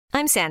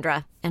I'm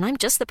Sandra, and I'm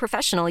just the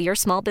professional your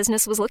small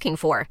business was looking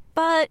for.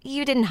 But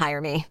you didn't hire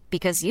me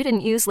because you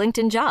didn't use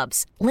LinkedIn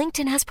Jobs.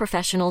 LinkedIn has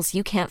professionals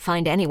you can't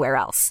find anywhere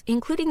else,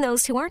 including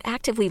those who aren't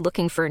actively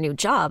looking for a new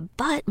job,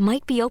 but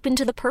might be open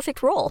to the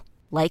perfect role,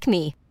 like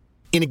me.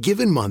 In a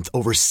given month,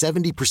 over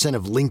 70%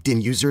 of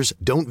LinkedIn users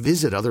don't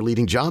visit other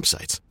leading job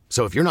sites.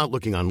 So if you're not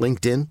looking on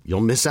LinkedIn,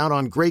 you'll miss out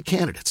on great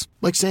candidates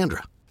like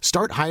Sandra.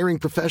 Start hiring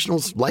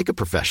professionals like a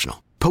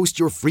professional. Post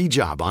your free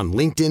job on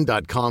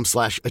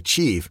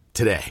linkedin.com/achieve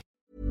today.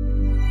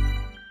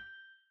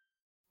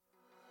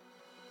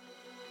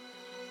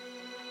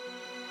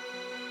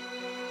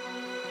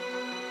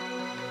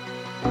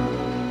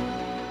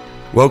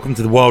 Welcome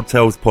to the Wild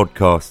Tales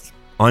podcast.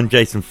 I'm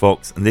Jason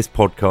Fox, and this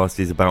podcast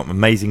is about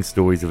amazing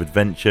stories of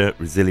adventure,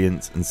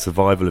 resilience, and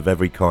survival of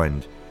every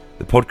kind.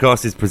 The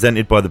podcast is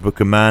presented by the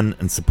Book of Man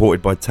and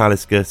supported by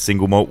Talisker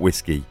Single Malt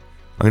Whiskey.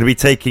 I'm going to be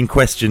taking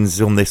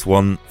questions on this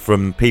one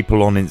from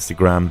people on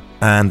Instagram,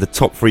 and the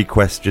top 3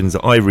 questions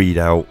that I read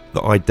out,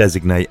 that I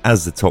designate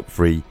as the top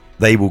 3,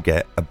 they will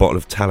get a bottle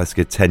of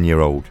Talisker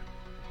 10-year-old.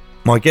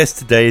 My guest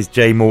today is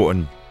Jay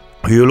Morton,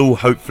 who you'll all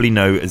hopefully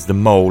know as the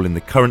Mole in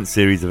the current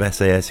series of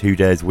SAS Who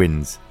Dares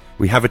Wins.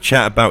 We have a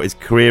chat about his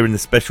career in the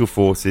Special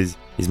Forces,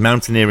 his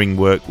mountaineering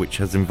work which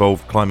has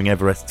involved climbing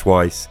Everest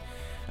twice,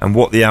 and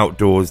what the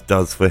outdoors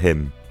does for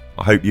him.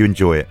 I hope you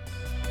enjoy it.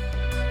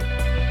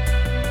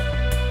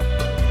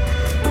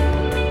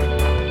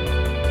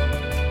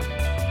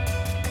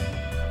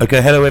 Okay,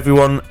 hello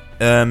everyone.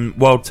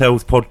 Wild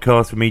Tales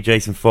podcast with me,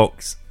 Jason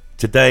Fox.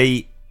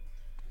 Today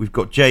we've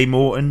got Jay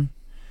Morton,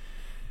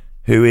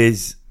 who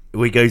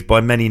goes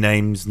by many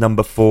names.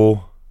 Number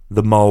 4,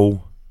 the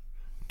Mole,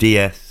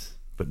 DS,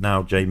 but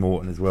now Jay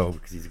Morton as well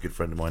because he's a good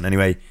friend of mine.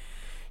 Anyway,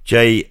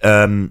 Jay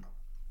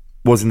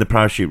was in the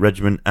Parachute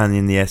Regiment and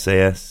in the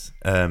SAS.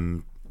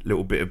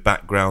 Little bit of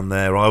background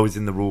there. I was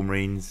in the Royal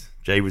Marines.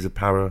 Jay was a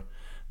para.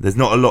 There's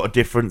not a lot of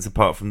difference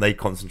apart from they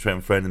concentrate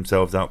on throwing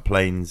themselves out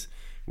planes.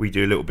 We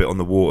do a little bit on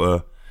the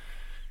water.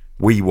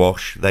 We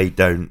wash, they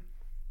don't,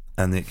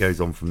 and it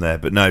goes on from there.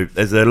 But no,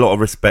 there's a lot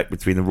of respect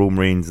between the Royal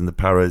Marines and the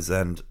paras,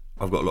 and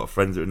I've got a lot of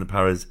friends that are in the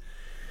paras.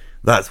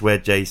 That's where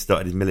Jay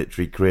started his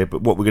military career.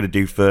 But what we're going to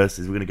do first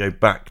is we're going to go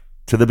back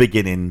to the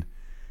beginning,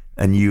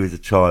 and you as a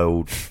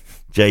child,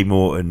 Jay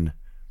Morton,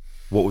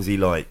 what was he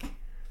like?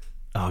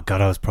 Oh God,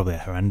 I was probably a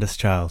horrendous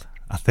child.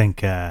 I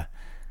think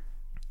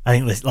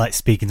like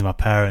speaking to my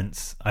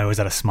parents, I always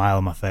had a smile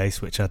on my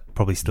face, which I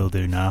probably still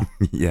do now.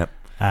 Yep.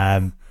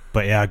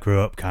 But yeah, I grew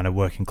up kind of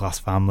working class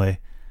family.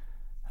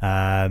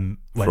 Went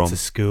to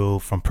school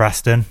from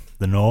Preston,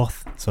 the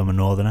north, so I'm a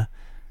northerner.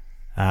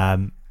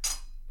 And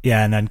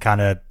then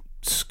kind of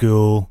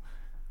school,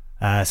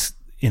 I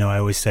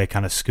always say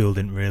kind of school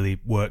didn't really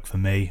work for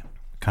me.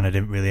 Kind of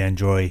didn't really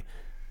enjoy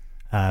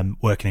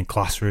working in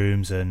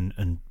classrooms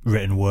and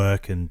written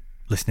work and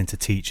listening to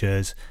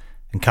teachers,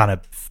 and kind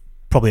of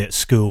probably at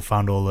school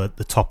found all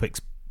the topics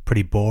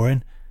pretty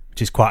boring,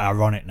 which is quite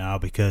ironic now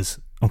because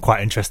I'm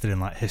quite interested in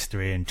like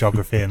history and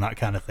geography and that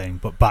kind of thing.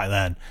 But back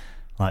then,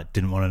 like,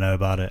 didn't want to know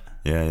about it.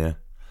 Yeah.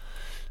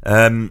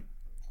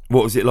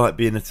 What was it like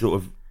being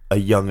a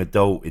young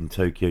adult in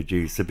Tokyo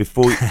Juice? So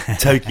before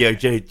Tokyo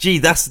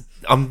Juice,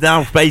 I'm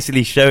now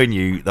basically showing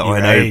you that I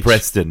know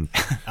Preston.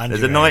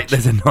 There's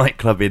a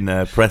nightclub in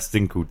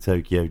Preston called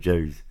Tokyo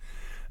Joe's.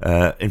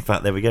 In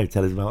fact, there we go.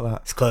 Tell us about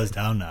that. It's closed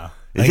down now.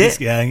 I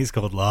think it's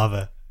called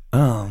Lava.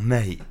 Oh,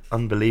 mate,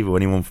 unbelievable!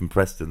 Anyone from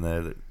Preston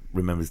there that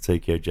remembers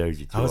Tokyo Joe's?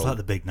 That was like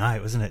the big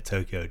night, wasn't it?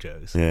 Tokyo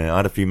Joe's. Yeah, I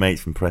had a few mates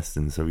from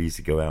Preston, so we used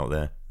to go out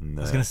there. And,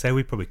 I was going to say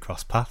we probably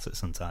crossed paths at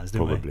some times,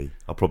 didn't we?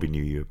 I probably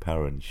knew you were a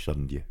para and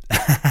shunned you.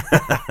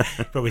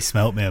 Probably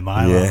smelt me a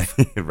mile off.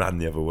 Yeah, ran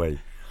the other way.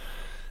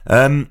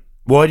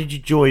 Why did you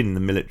join the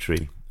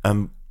military?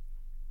 And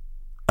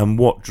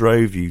what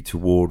drove you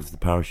towards the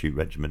Parachute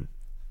Regiment?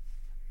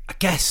 I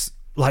guess,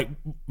 like,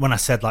 when I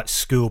said, like,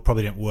 school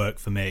probably didn't work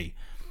for me,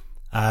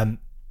 I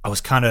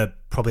was kind of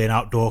probably an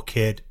outdoor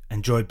kid,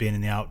 enjoyed being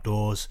in the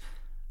outdoors,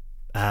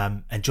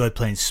 enjoyed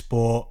playing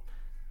sport.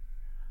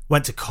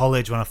 Went to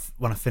college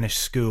when I finished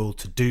school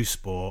to do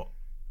sport,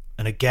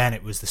 and again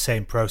it was the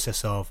same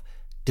process of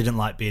didn't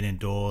like being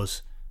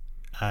indoors,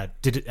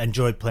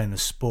 enjoyed playing the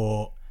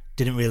sport,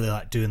 didn't really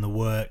like doing the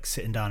work,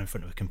 sitting down in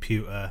front of a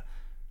computer,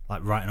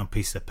 like writing on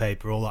pieces of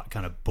paper. All that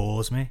kind of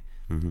bores me.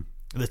 Mm-hmm.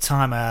 At the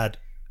time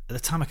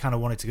I kind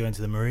of wanted to go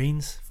into the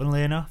Marines,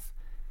 funnily enough.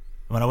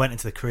 When I went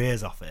into the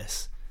careers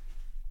office,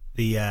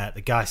 the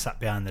guy sat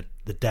behind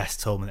the desk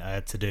told me that I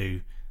had to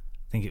do,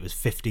 I think it was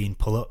 15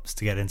 pull-ups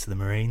to get into the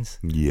Marines.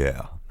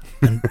 Yeah.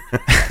 And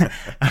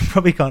I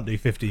probably can't do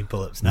 15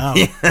 pull-ups now.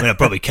 Yeah. I mean, I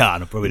probably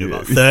can. I'll probably do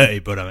about 30,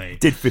 but I mean...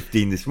 Did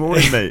 15 this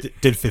morning, mate.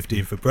 Did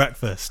 15 for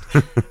breakfast.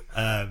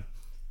 But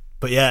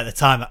yeah, at the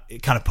time,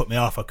 it kind of put me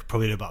off. I could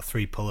probably do about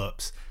 3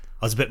 pull-ups.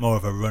 I was a bit more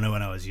of a runner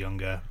when I was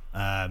younger.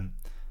 And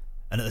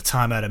at the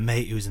time, I had a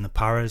mate who was in the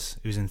paras,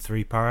 who was in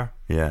 3 para.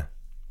 Yeah.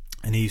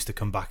 And he used to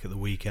come back at the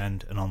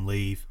weekend and on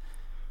leave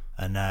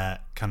and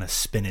kind of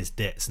spin his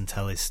dits and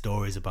tell his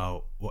stories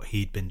about what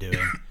he'd been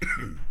doing.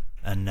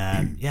 And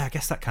I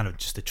guess that kind of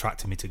just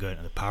attracted me to go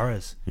into the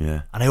paras.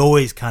 Yeah. And I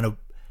always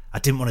I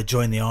didn't want to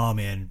join the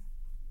army and,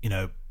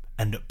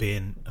 end up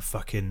being a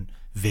fucking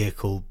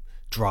vehicle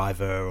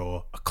driver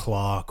or a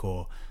clerk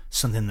or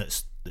something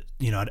that's,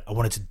 I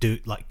wanted to do,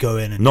 like, go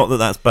in and... Not that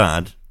that's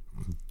bad.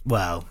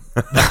 Well,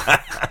 but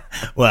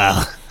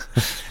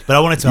I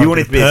wanted to. You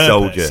wanted to be a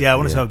soldier. Yeah, I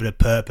wanted to have a bit of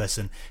purpose,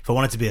 and if I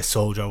wanted to be a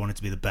soldier, I wanted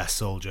to be the best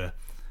soldier,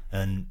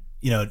 and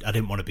I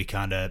didn't want to be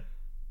kind of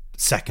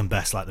second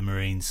best like the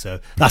Marines. So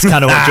that's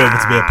kind of what drove me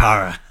to be a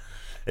para.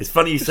 It's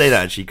funny you say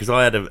that, actually, because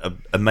I had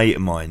a mate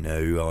of mine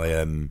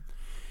who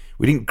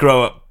we didn't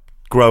grow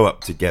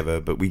up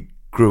together, but we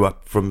grew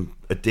up from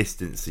a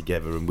distance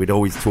together, and we'd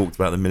always talked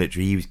about the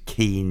military. He was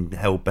keen,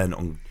 hell bent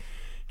on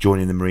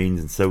joining the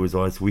Marines, and so was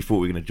I. So we thought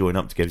we were going to join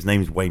up together. His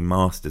name is Wayne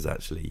Masters,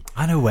 actually.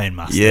 I know Wayne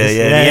Masters. Yeah.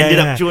 He ended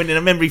up joining. I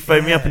remember he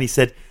phoned me up and he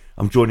said,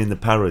 "I'm joining the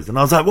paras," and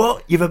I was like,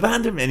 "What? You've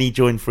abandoned me?" And he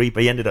joined Free,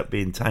 but he ended up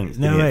being tanks.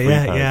 No way.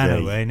 I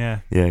know Wayne.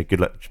 Yeah. Good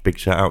luck. Big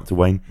shout out to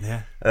Wayne.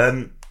 Yeah.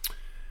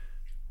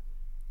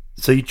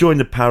 So you joined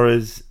the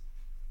paras.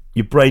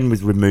 Your brain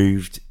was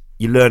removed.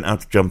 You learned how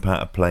to jump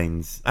out of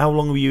planes. How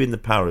long were you in the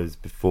paras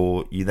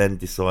before you then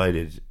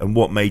decided? And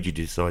what made you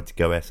decide to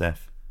go SF?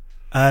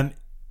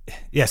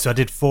 So I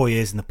did 4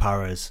 years in the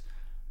paras,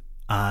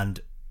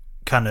 and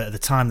kind of at the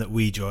time that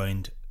we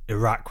joined,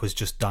 Iraq was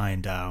just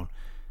dying down,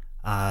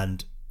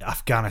 and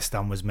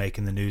Afghanistan was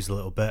making the news a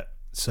little bit.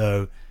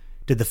 So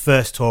did the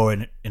first tour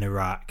in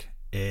Iraq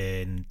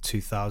in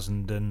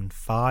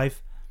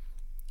 2005,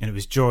 and it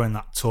was during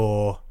that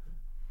tour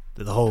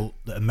that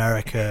that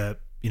America,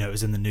 it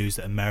was in the news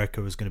that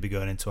America was going to be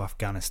going into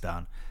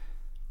Afghanistan,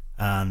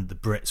 and the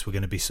Brits were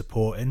going to be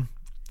supporting.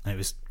 And it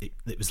was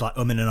like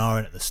umming and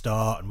ahhing at the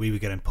start, and we were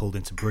getting pulled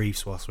into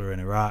briefs whilst we were in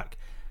Iraq,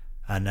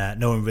 and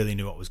no one really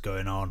knew what was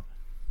going on.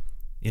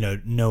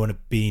 No one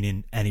had been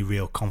in any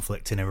real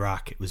conflict in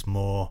Iraq. It was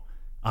more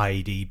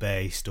IED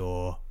based,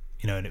 or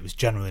and it was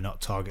generally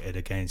not targeted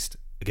against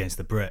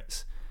the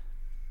Brits.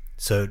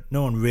 So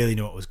no one really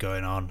knew what was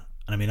going on.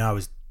 And I mean, I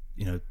was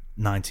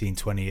 19,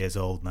 20 years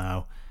old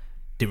now.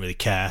 Didn't really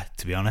care,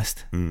 to be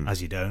honest,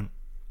 as you don't.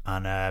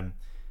 And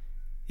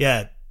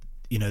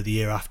the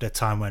year after,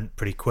 time went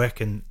pretty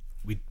quick, and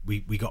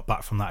we got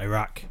back from that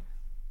Iraq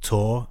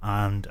tour,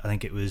 and I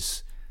think it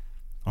was,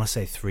 I want to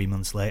say 3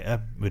 months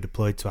later, we were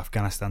deployed to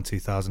Afghanistan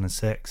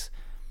 2006.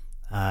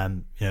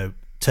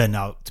 Turned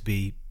out to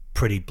be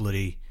pretty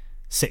bloody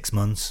 6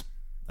 months.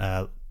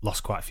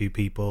 Lost quite a few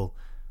people.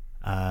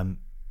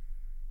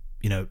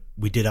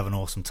 We did have an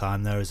awesome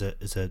time there as a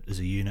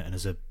unit and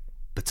as a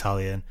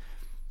battalion,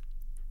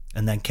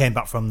 and then came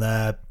back from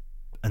there.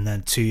 And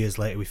then 2 years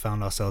later, we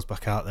found ourselves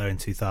back out there in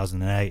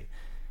 2008,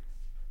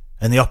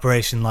 and the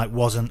operation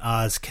wasn't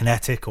as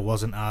kinetic or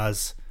wasn't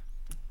as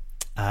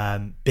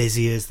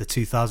busy as the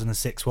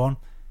 2006 one.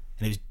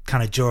 And it was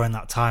kind of during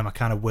that time I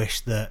kind of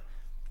wish that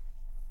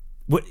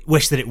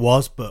it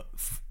was, but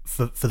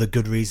for the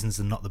good reasons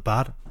and not the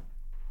bad.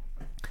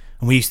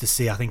 And we used to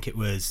see, I think it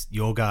was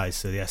your guys,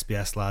 so the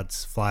SBS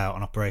lads, fly out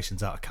on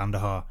operations out of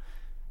Kandahar.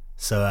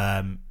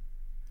 So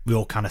we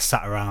all kind of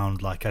sat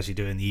around like as you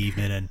do in the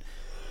evening, and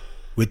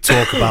we'd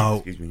talk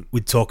about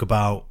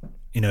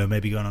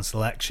maybe going on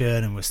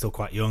selection, and we're still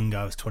quite young.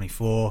 I was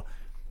 24,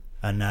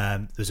 and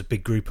there was a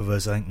big group of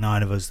us, I think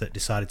 9 of us, that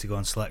decided to go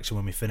on selection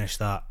when we finished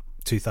that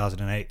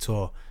 2008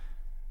 tour.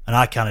 And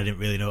I kind of didn't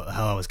really know what the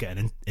hell I was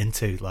getting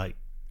into. Like,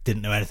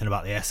 didn't know anything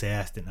about the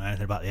SAS, didn't know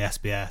anything about the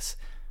SBS.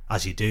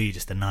 As you do, you're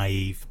just a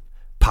naive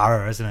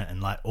para, isn't it?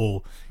 And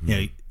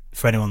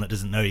for anyone that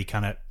doesn't know, you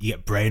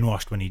get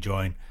brainwashed when you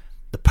join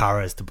the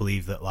paras to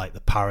believe that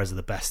the paras are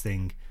the best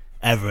thing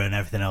ever and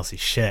everything else is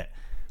shit,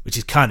 which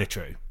is kind of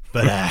true,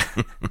 but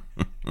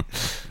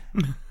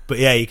but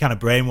yeah, you're kind of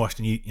brainwashed,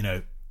 and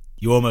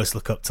you almost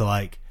look up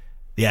to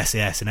the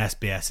SAS and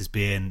SBS as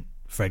being,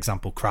 for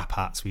example, crap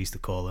hats, we used to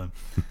call them.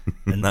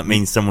 And that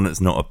means someone that's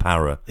not a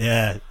para.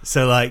 Yeah,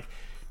 so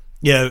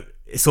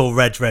it's all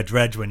reg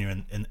when you're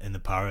in the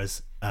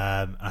paras.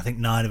 And I think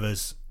 9 of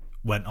us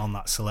went on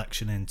that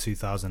selection in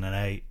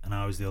 2008, and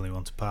I was the only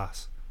one to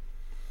pass.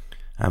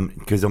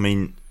 Because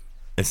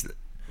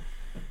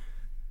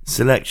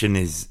selection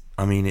is,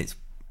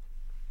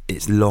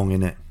 it's long,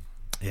 innit?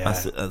 Yeah,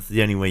 that's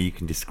the only way you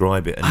can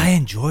describe it. And I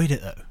enjoyed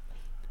it though.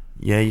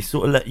 Yeah, you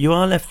sort of you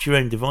are left to your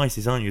own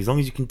devices, aren't you? As long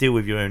as you can deal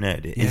with your own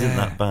head, it isn't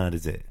that bad,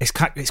 is it? It's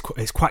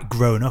quite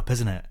grown up,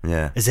 isn't it?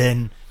 Yeah. As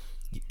in,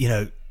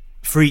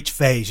 for each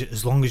phase,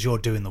 as long as you're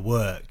doing the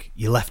work,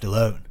 you're left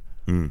alone.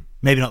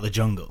 Maybe not the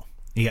jungle.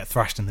 You get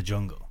thrashed in the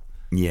jungle.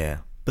 Yeah.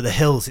 But the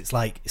hills, it's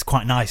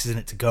quite nice, isn't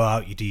it, to go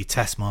out, you do your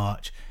test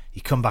march,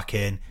 you come back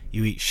in,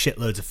 you eat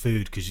shitloads of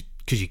food because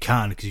you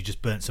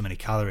just burnt so many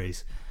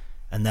calories,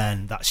 and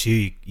then that's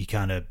you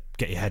kind of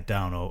get your head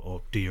down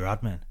or do your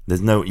admin.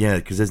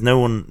 Because there's no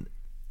one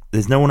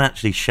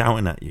actually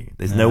shouting at you.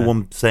 There's no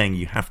one saying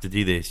you have to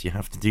do this, you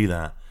have to do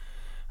that.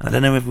 And I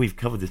don't know if we've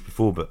covered this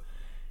before, but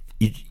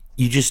you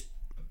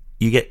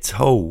get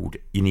told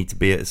you need to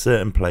be at a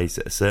certain place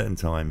at a certain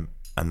time,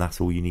 and that's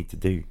all you need to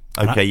do.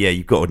 Okay,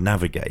 you've got to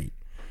navigate,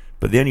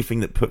 But the only thing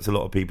that puts a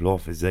lot of people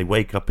off is they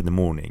wake up in the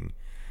morning,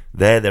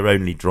 they're their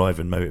only drive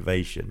and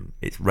motivation.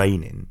 It's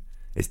raining,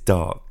 it's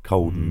dark,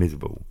 cold and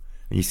miserable.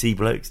 And you see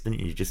blokes, don't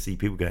you? You just see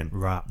people going,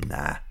 Rap.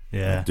 nah,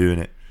 Yeah. not doing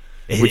it.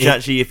 Which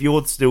actually, if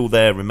you're still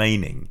there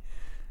remaining,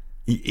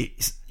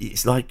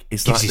 it's like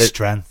gives you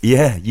strength.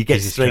 Yeah, you get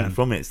Gives you strength strength.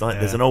 from it. It's like Yeah.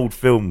 there's an old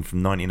film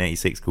from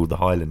 1986 called The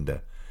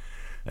Highlander,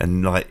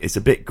 and like it's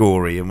a bit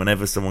gory. And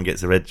whenever someone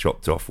gets their head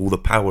chopped off, all the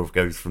power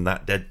goes from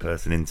that dead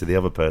person into the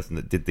other person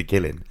that did the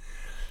killing.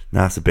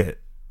 Now that's a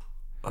bit.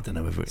 I don't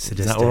know if it's is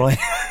that Sadistic. all right.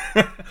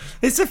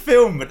 It's a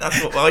film, but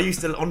that's what I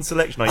used to on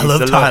Selection. I used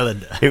loved to love.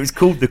 Highlander. It was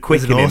called The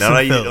Quickening, awesome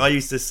and film. I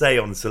used to say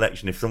on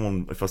Selection if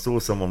I saw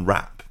someone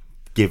rap,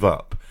 give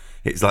up.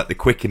 It's like The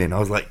Quickening. I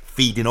was like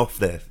feeding off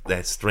their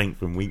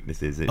strength and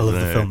weaknesses. I love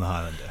the film The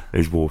Highlander. It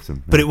was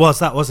awesome. But it was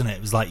that, wasn't it?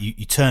 It was like you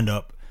turned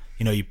up,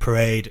 you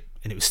prayed,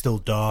 and it was still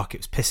dark. It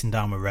was pissing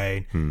down with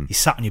rain. You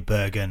sat on your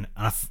Bergen,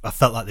 and I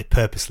felt like they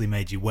purposely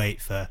made you wait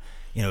for,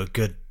 a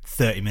good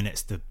 30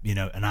 minutes to,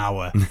 an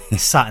hour.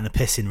 Sat in the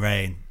pissing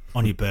rain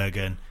on your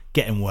Bergen,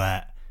 getting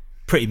wet,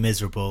 pretty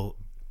miserable,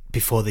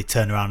 before they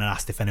turned around and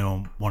asked if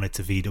anyone wanted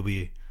to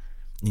VW.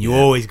 And you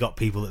always got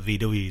people at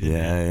VW, didn't you?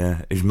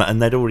 Yeah.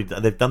 And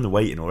they've done the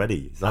waiting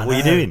already. It's like, what are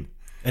you doing?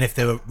 And if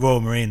they were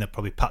Royal Marine, they'd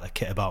probably packed their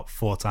kit about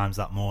 4 times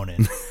that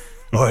morning.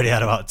 Already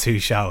had about 2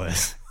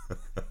 showers.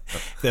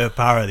 If they were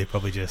para, they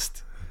probably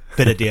just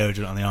bit of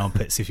deodorant on the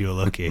armpits if you were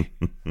lucky.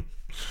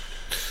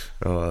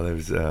 Oh, there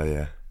was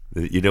yeah.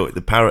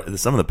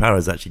 Some of the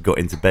paras actually got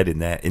into bed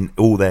in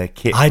all their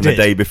kit I from the did.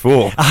 day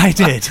before. I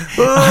did.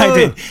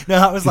 No,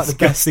 that was like the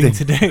best thing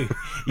to do.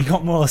 You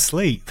got more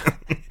sleep.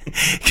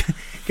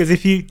 Because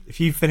if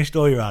you finished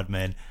all your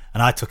admin,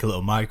 and I took a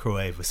little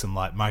microwave with some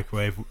like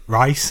microwave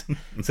rice,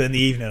 so in the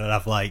evening you'd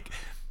have like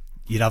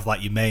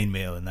your main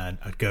meal, and then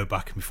I'd go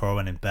back, and before I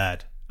went in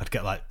bed, I'd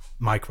get like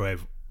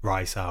microwave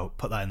rice out,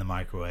 put that in the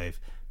microwave,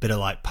 bit of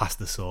like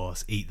pasta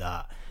sauce, eat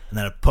that, and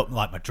then I'd put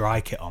like my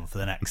dry kit on for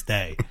the next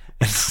day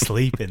and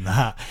sleep in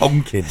that,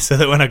 Honking. so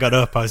that when I got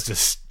up, I was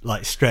just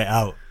like straight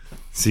out.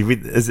 See,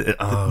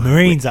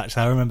 Marines,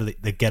 actually, I remember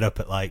they get up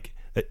at like,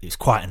 it's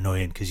quite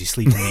annoying because you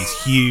sleep in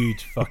these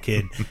huge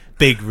fucking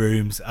big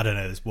rooms. I don't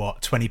know, there's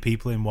 20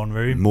 people in one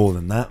room. more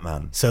than that,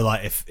 man. So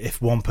like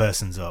if one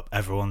person's up,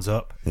 everyone's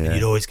up. Yeah. And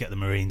you'd always get the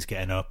Marines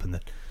getting up, and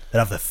they'd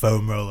have their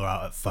foam roller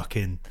out at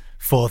fucking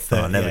 4:30.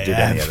 Oh, I never did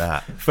any of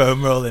that.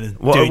 Foam rolling. And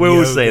What I doing will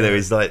yoga. say though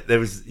is like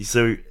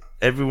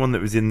everyone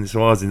that was in.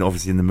 So I was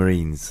obviously in the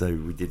Marines, so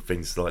we did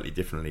things slightly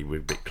differently. We're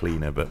a bit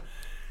cleaner, but.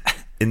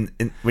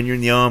 When you're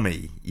in the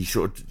army, you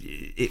sort of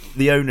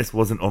the onus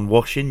wasn't on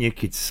washing. You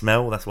could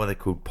smell. That's why they're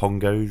called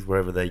pongos.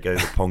 Wherever they go,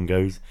 the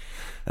pongos.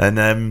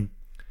 And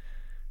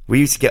we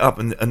used to get up,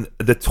 and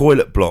the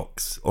toilet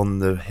blocks on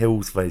the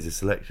Hills phase of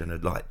Selection are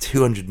like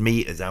 200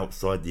 meters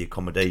outside the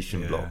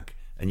accommodation block.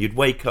 And you'd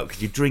wake up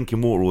because you're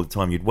drinking water all the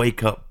time. You'd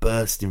wake up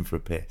bursting for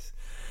a piss.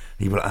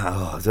 And you'd be like,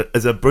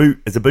 as a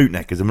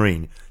bootneck, as a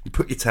Marine, you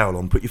put your towel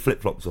on, put your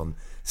flip flops on,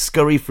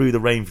 scurry through the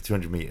rain for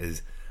 200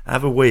 meters,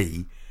 have a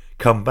wee.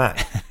 Come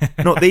back.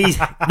 Not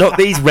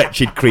these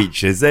wretched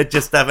creatures. They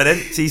just have an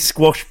empty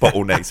squash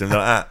bottle next to them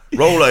like that.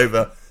 Roll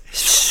over,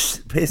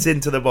 piss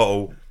into the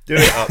bottle, do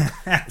it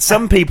up.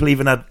 Some people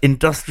even had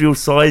industrial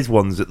size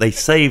ones that they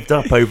saved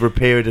up over a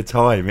period of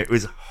time. It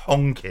was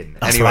honking.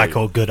 That's Anyway, what I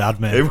call good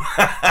admin.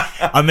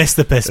 I missed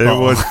the piss it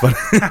bottle. was funny.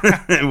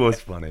 It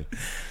was funny.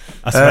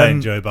 That's what I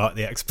enjoy about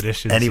the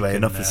expeditions. Anyway,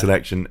 enough for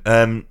Selection.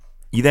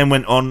 You then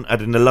went on,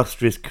 had an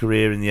illustrious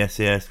career in the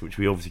SAS, which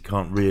we obviously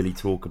can't really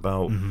talk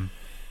about. Mm-hmm.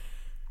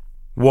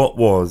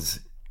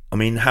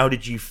 How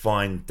did you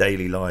find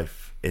daily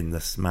life in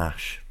the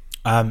Smash?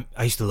 I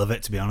used to love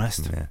it, to be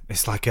honest. Yeah.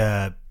 It's like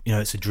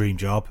it's a dream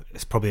job.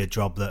 It's probably a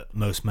job that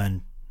most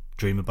men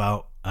dream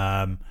about.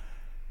 And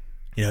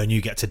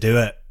you get to do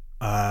it.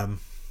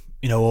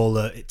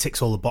 It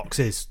ticks all the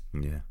boxes.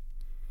 Yeah.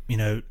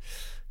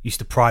 Used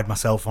to pride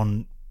myself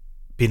on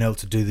being able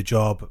to do the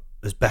job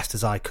as best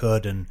as I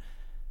could, and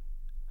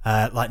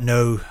I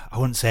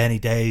wouldn't say any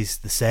day's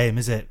the same,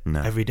 is it?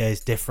 No. Every day is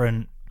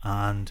different,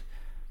 and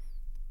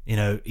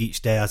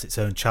each day has its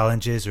own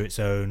challenges or its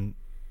own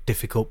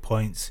difficult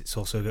points. It's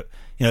also got,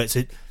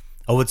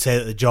 I would say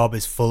that the job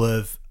is full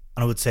of,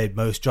 and I would say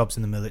most jobs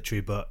in the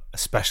military, but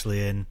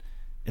especially in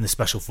the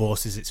special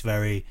forces,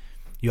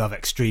 you have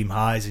extreme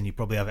highs and you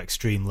probably have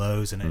extreme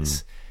lows, and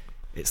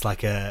it's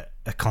like a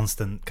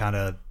constant kind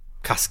of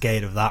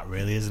cascade of that,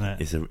 really, isn't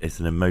it? It's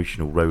an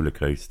emotional roller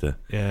coaster.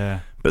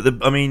 Yeah. But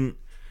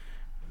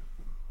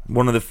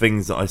one of the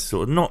things that I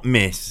sort of not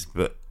miss,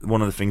 but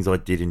one of the things I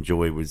did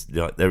enjoy was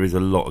like there is a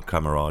lot of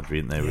camaraderie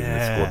in there in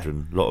the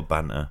squadron, a lot of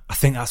banter. I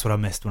think that's what I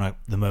missed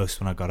the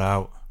most when I got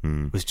out,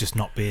 was just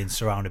not being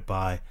surrounded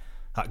by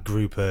that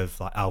group of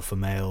like alpha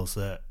males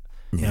that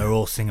are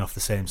all singing off the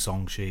same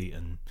song sheet,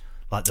 and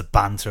like the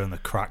banter and the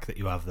crack that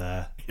you have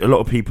there. A lot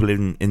of people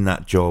in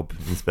that job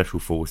in special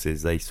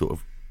forces, they sort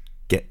of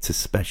get to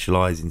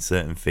specialise in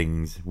certain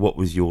things. What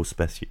was your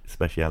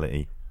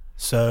speciality?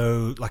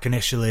 So like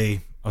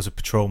initially I was a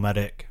patrol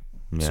medic.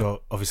 Yeah.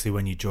 So obviously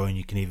when you join,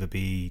 you can either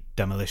be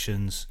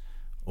demolitions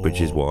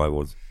which is what I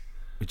was.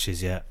 Which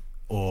is, yeah,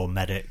 or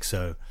medic.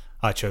 So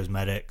I chose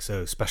medic,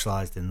 so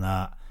specialised in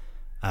that.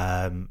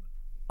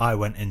 I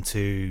went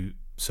into,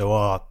 so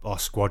our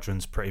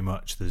squadron's pretty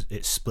much,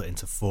 it's split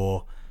into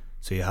 4.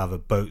 So you have a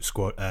boat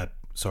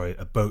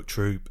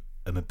troop,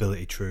 a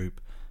mobility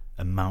troop,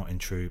 a mountain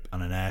troop,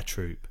 and an air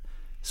troop.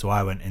 So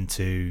I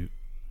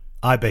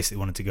basically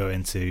wanted to go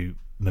into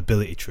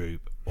mobility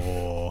troop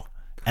or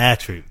air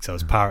troop because I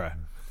was para.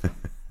 And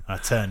I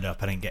turned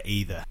up, I didn't get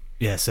either.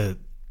 Yeah, so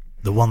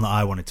the one that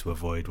I wanted to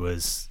avoid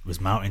was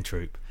mountain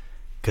troop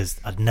because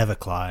I'd never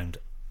climbed.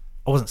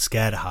 I wasn't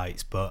scared of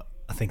heights, but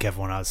I think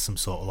everyone has some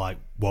sort of like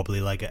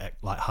wobbly leg at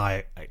like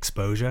high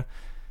exposure.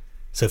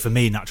 So for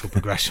me, natural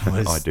progression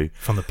was I do.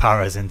 from the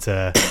paras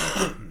into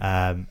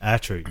air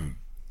troop.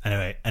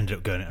 Anyway, ended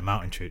up going into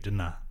mountain troop,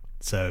 didn't I?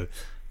 So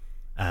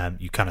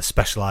you kind of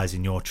specialise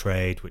in your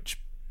trade, which,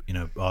 you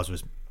know, ours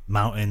was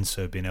mountains,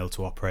 so being able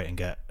to operate and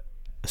get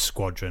a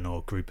squadron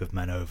or group of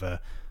men over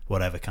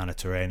whatever kind of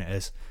terrain it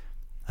is.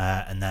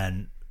 And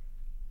then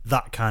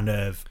that kind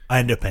of, I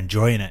ended up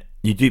enjoying it.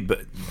 You do,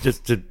 but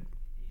just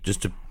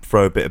to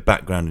throw a bit of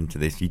background into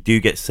this, you do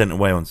get sent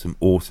away on some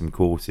awesome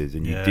courses,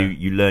 and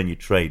you learn your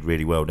trade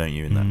really well, don't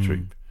you, in that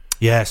troop?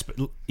 Yes, but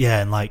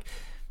and like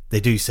they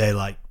do say,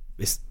 like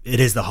it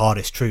is the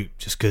hardest troop,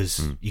 just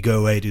because you go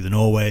away, do the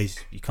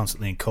Norways, you're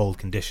constantly in cold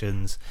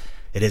conditions.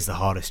 It is the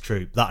hardest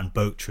troop, that and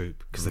boat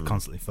troop, because they're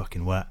constantly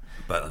fucking wet.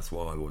 But that's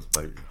why I was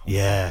boat.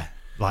 Yeah,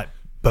 like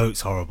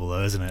boat's horrible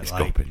though, isn't it? It's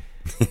like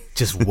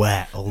just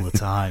wet all the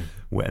time.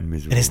 Wet and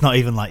miserable. And it's not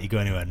even like you go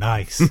anywhere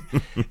nice.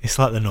 It's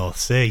like the North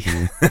Sea.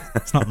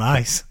 It's not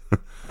nice.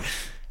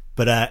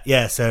 But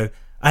so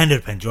I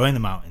ended up enjoying the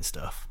mountain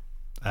stuff,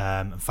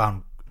 and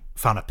found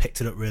I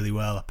picked it up really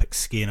well. I picked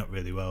skiing up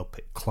really well,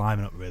 picked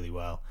climbing up really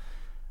well.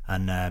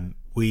 And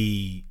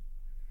we,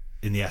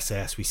 in the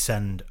SAS, we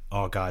send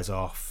our guys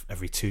off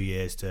every 2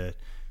 years to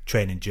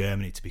train in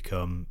Germany to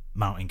become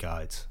mountain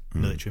guides,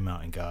 military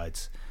mountain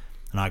guides.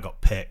 And I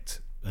got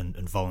picked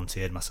and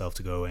volunteered myself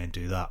to go away and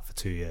do that for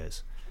 2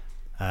 years.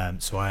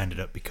 So I ended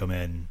up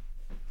becoming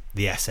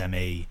the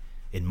SME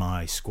in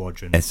my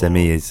squadron.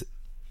 SME is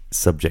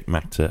subject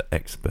matter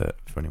expert,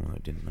 for anyone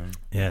that didn't know.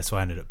 Yeah, so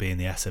I ended up being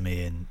the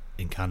SME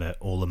in kind of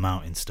all the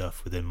mountain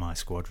stuff within my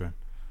squadron.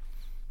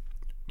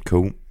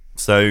 Cool.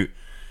 So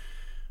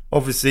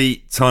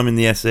obviously time in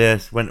the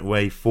SAS, went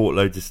away, fought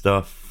loads of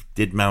stuff,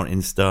 did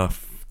mountain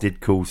stuff, did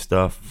cool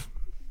stuff,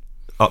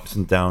 ups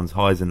and downs,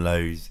 highs and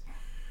lows.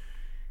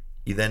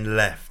 You then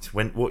left.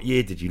 What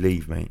year did you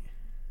leave, mate?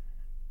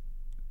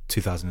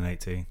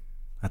 2018. I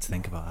had to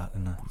think about that,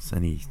 didn't I?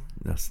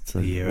 That's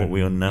a year, what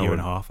we on now? A year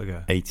and a half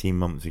ago. 18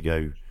 months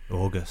ago.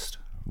 August.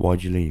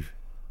 Why'd you leave?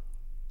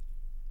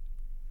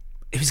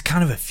 It was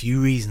kind of a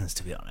few reasons,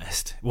 to be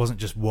honest. It wasn't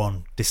just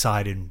one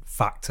deciding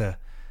factor.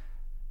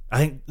 I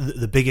think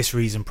the biggest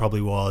reason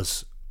probably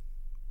was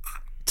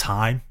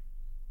time,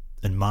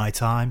 and my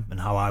time, and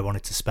how I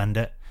wanted to spend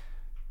it.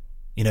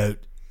 You know,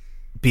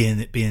 being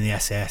in the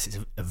SAS, it's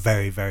a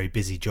very, very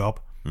busy job.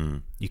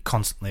 You're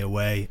constantly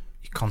away,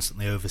 you're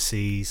constantly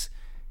overseas,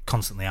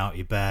 constantly out of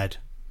your bed.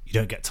 You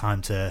don't get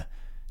time to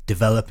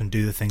develop and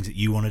do the things that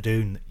you want to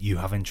do and that you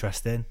have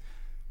interest in.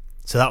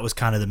 So that was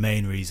kind of the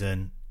main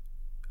reason.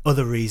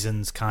 Other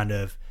reasons, kind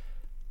of,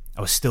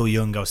 I was still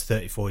young, I was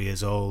 34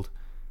 years old.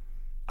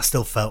 I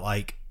still felt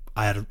like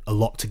I had a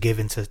lot to give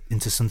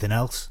into something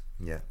else.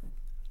 Yeah.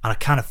 And I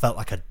kind of felt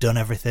like I'd done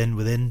everything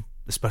within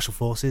the Special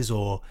Forces,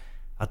 or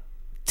I'd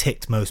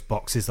ticked most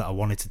boxes that I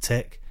wanted to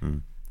tick.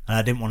 And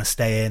I didn't want to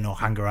stay in or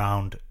hang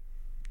around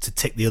to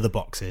tick the other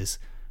boxes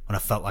when I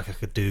felt like I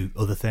could do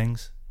other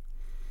things.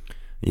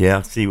 Yeah,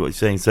 I see what you're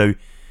saying. So,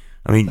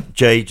 I mean,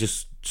 Jay,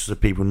 just so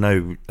people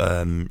know,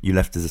 you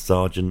left as a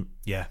sergeant.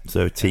 Yeah.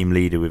 So a team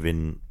leader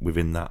within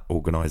that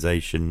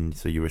organisation.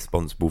 So you're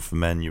responsible for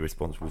men. You're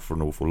responsible for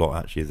an awful lot,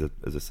 actually,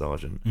 as a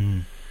sergeant.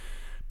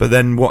 But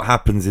then what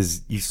happens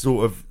is you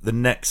sort of, the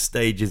next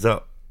stage is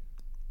up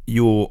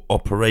your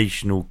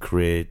operational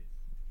career.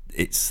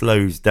 It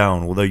slows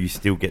down, although you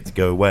still get to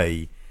go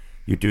away.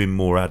 You're doing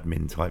more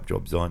admin type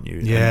jobs, aren't you?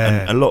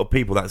 Yeah. And a lot of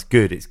people, that's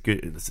good. It's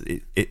good.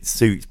 It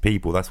suits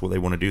people. That's what they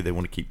want to do. They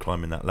want to keep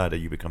climbing that ladder.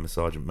 You become a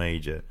sergeant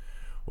major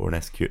or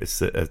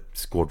a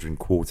squadron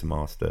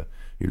quartermaster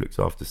who looks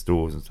after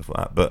stores and stuff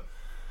like that. But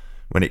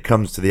when it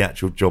comes to the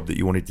actual job that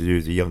you wanted to do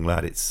as a young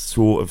lad, it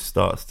sort of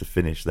starts to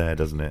finish there,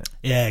 doesn't it?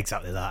 Yeah,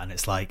 exactly that. And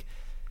it's like,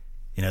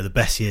 you know, the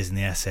best years in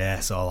the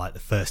SAS are like the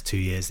first 2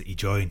 years that you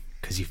join,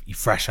 because you're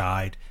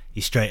fresh-eyed,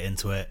 you're straight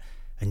into it,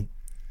 and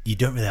you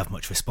don't really have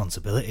much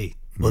responsibility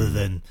other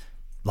than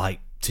like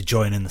to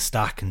join in the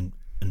stack and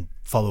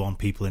follow on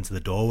people into the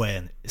doorway.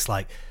 And it's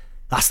like,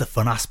 that's the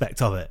fun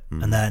aspect of it.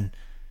 And then,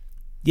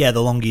 yeah,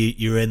 the longer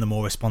you're in, the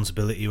more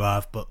responsibility you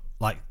have. But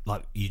like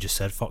you just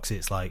said, Foxy,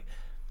 it's like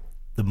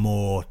the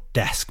more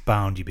desk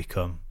bound you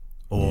become,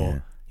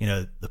 or you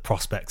know, the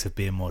prospect of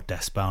being more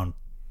desk bound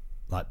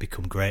like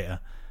become greater.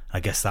 I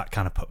guess that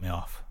kind of put me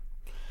off.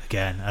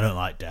 Again, I don't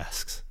like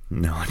desks.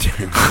 No, I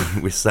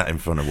don't. We're sat in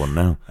front of one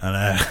now. I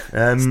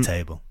know. It's a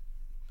table.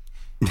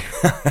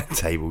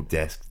 Table,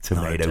 desk,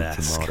 tomato,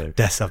 tomato.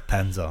 Desks have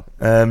pens on.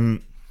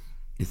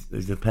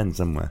 There's a pen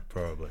somewhere.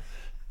 Probably.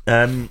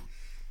 Right,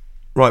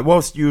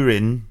 whilst you were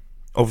in,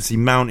 obviously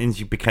mountains,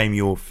 you became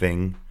your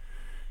thing.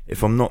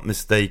 If I'm not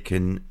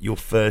mistaken, your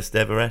first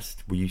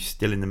Everest, were you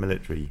still in the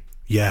military?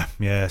 Yeah,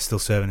 still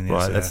serving in the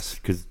SAS.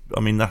 Because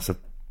that's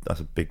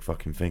a big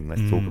fucking thing.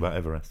 Let's talk about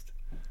Everest.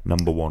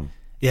 Number one.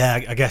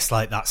 Yeah, I guess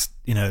like that's,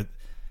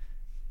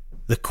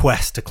 the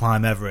quest to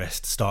climb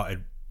Everest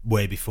started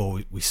way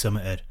before we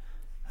summited.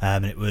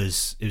 And it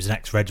was an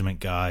ex-regiment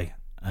guy,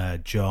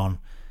 John.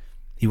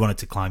 He wanted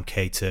to climb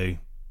K2.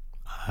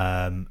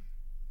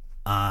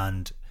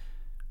 And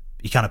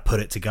he kind of put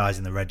it to guys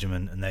in the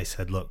regiment, and they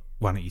said, look,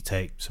 why don't you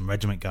take some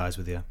regiment guys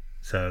with you?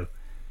 So,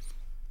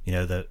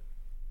 the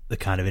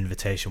kind of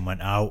invitation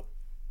went out.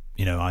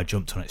 I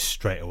jumped on it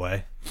straight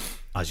away,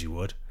 as you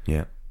would.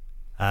 Yeah.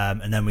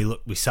 And then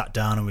we sat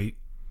down and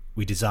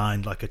we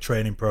designed like a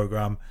training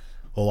program,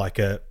 or like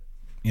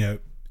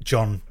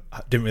John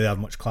didn't really have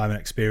much climbing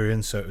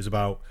experience, so it was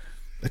about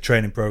a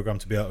training program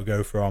to be able to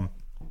go from.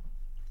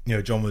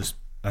 John was,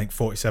 I think,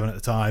 47 at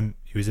the time.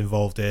 He was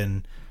involved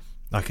in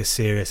like a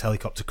serious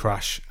helicopter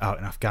crash out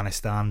in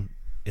Afghanistan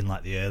in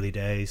like the early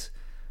days,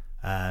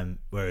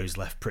 where he was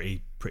left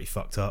pretty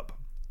fucked up.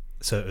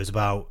 So it was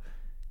about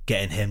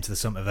getting him to the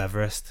summit of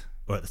Everest,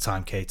 or at the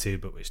time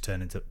K2, but which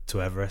turned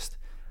into Everest.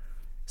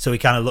 So we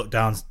kind of looked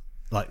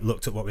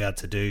at what we had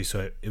to do.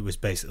 So it was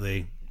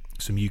basically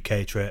some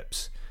UK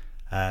trips,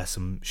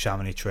 some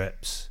Chamonix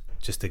trips,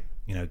 just to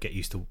get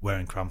used to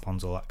wearing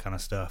crampons, all that kind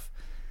of stuff.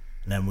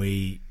 And then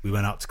we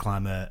went out to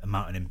climb a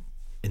mountain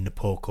in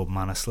Nepal called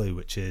Manaslu,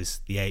 which is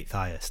the 8th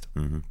highest.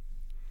 Mm-hmm.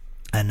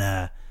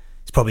 And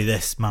it's probably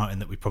this mountain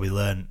that we probably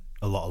learned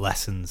a lot of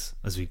lessons,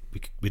 as we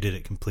did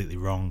it completely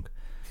wrong.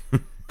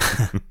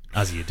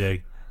 As you do.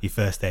 Your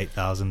first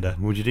 8,000er.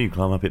 What'd you do?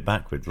 Climb up it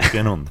backwards? What's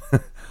going on?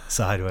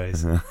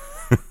 Sideways.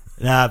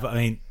 Nah, but I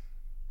mean,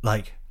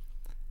 like,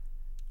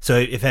 so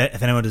if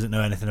anyone doesn't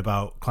know anything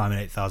about climbing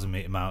 8,000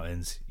 meter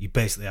mountains, you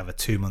basically have a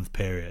 2-month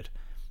period,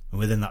 and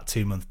within that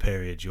 2-month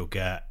period, you'll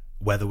get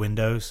weather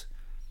windows.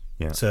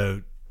 Yeah.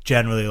 So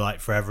generally,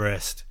 like for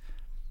Everest,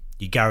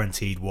 you're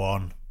guaranteed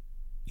 1.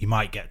 You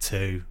might get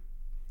 2.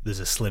 There's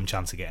a slim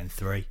chance of getting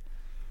 3.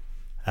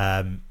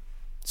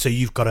 So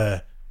you've got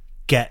to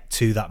get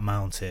to that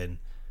mountain,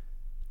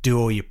 do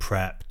all your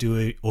prep,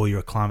 do all your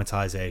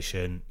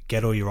acclimatization,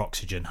 get all your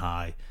oxygen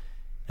high,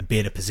 and be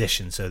in a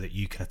position so that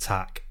you can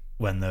attack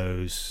when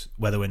those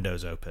weather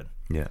windows open.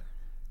 Yeah.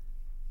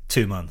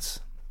 2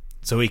 months.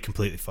 So we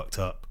completely fucked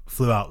up,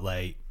 flew out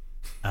late,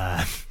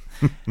 and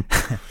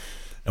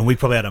we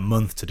probably had a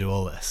month to do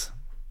all this.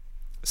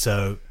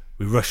 So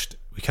we rushed,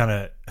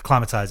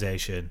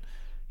 acclimatization,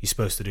 you're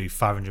supposed to do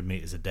 500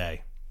 meters a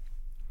day.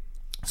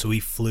 So we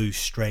flew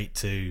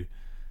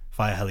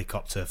via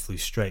helicopter, flew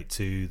straight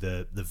to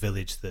the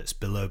village that's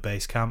below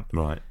base camp.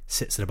 Right.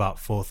 Sits at about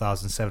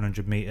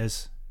 4,700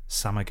 meters,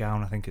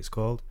 Samagown, I think it's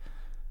called.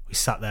 We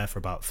sat there for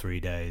about 3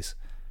 days,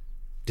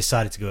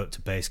 decided to go up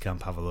to base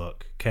camp, have a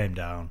look, came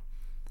down.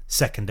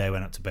 Second day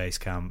went up to base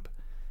camp,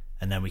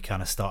 and then we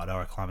kind of started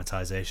our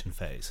acclimatization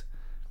phase.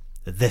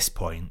 At this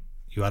point,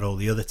 you had all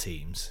the other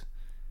teams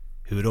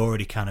who had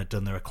already kind of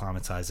done their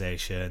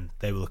acclimatization.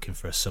 They were looking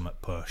for a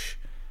summit push.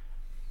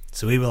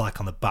 So we were like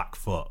on the back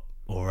foot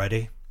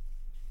already.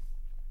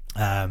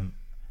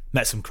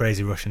 Met some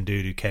crazy Russian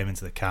dude who came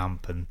into the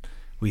camp, and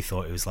we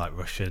thought it was like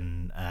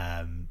Russian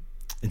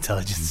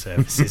intelligence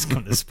services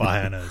come to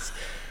spy on us.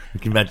 You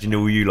can imagine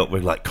all you lot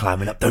were like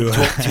climbing up. Don't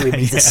talk to him.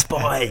 He's a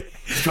spy.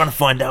 He's trying to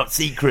find out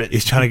secrets.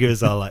 He's trying to give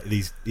us all like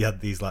these. He had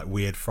these like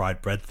weird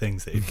fried bread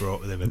things that he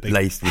brought with him, a big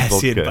laced with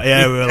Hessian. vodka.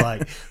 Yeah, we were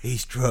like,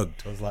 he's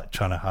drugged. I was like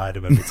trying to hide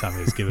him every time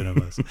he was giving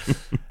them us.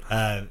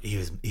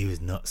 He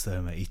was nuts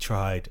though, mate.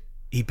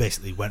 He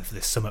basically went for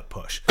this summit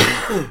push.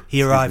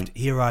 He arrived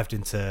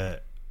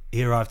to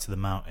the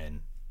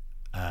mountain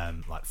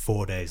like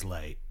 4 days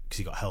late because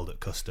he got held at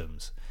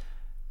customs.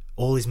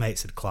 All his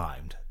mates had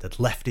climbed. They'd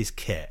left his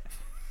kit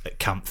at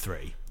Camp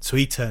 3, so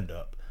he turned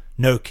up,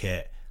 no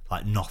kit,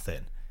 like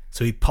nothing.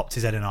 So he popped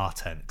his head in our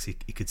tent because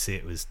he could see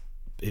it was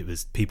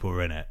people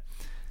were in it.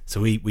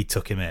 So we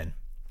took him in.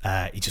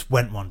 He just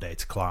went one day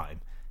to climb.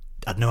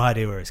 Had no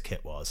idea where his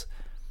kit was.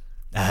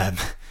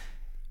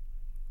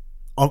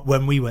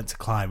 When we went to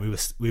climb,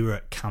 we were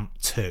at Camp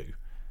 2,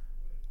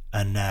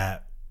 and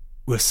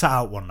we were sat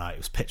out one night. It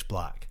was pitch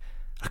black.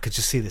 I could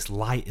just see this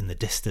light in the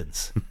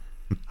distance.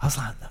 I was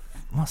like,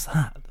 "What's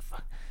that? What the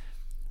fuck?"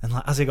 And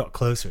like as he got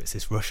closer, it's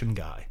this Russian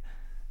guy.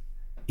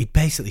 He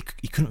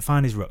couldn't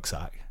find his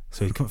rucksack,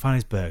 so he couldn't find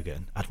his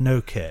Bergen. Had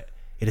no kit.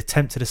 He'd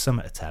attempted a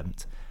summit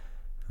attempt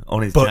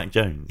on his Jack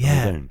Jones.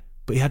 Yeah,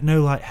 but he had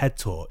no like head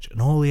torch,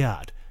 and all he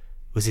had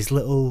was his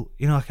little,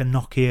 like a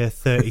Nokia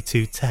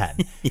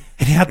 3210,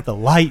 and he had the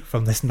light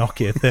from this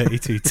Nokia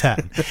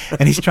 3210,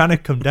 and he's trying to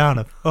come down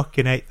a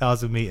fucking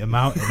 8,000 meter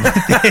mountain with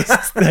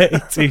this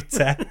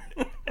 3210.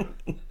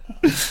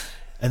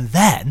 And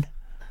then,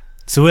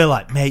 so we're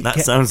like, mate, that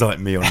sounds like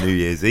me on New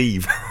Year's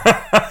Eve.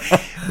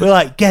 We're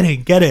like, get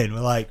in.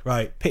 We're like,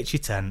 right, pitch your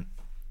tent.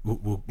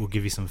 we'll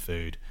give you some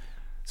food.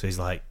 So he's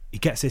like, he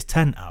gets his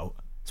tent out.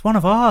 It's one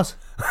of ours.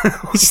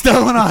 He's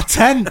stolen our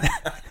tent.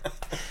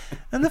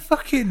 And the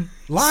fucking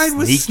line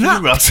was Sneaky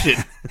snapped.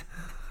 Russian.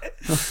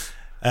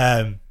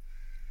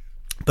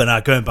 But now,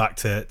 going back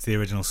to the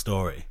original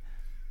story,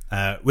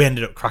 we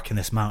ended up cracking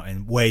this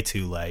mountain way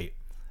too late.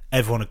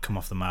 Everyone had come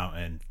off the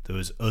mountain. There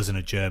was us and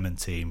a German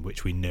team,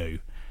 which we knew.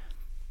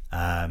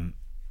 And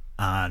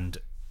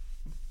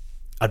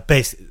I'd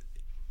basically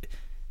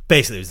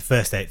it was the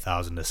first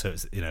 8,000er, so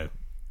it's, it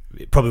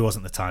probably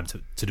wasn't the time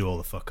to do all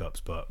the fuck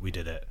ups, but we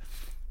did it.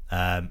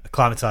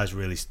 Acclimatized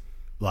really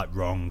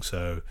wrong,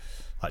 so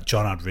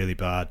John had really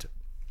bad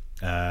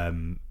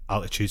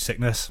altitude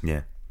sickness.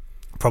 Yeah,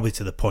 probably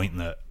to the point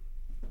that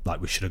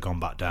we should have gone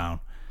back down,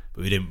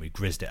 but we didn't. We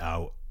grizzed it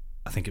out.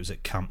 I think it was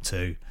at Camp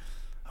 2.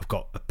 I've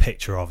got a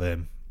picture of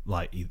him.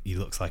 He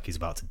looks like he's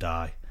about to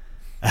die.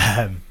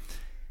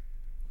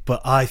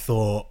 But I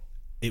thought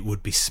it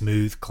would be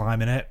smooth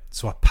climbing it,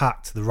 so I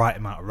packed the right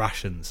amount of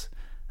rations.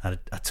 I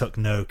took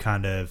no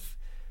kind of...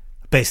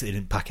 basically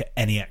didn't pack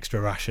any extra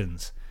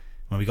rations.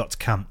 When we got to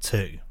Camp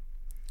 2,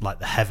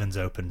 the heavens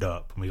opened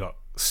up and we got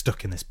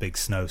stuck in this big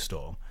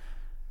snowstorm.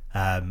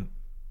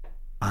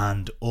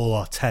 And all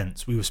our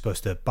tents, we were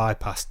supposed to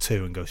bypass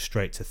 2 and go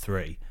straight to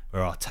 3,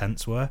 where our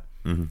tents were.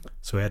 Mm-hmm.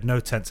 So we had no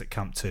tents at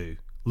Camp 2.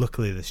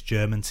 Luckily, this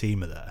German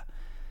team were there.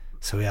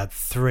 So we had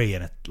 3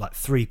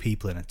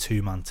 people in a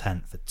 2-man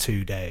tent for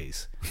 2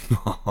 days.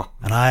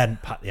 And I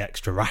hadn't packed the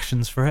extra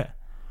rations for it.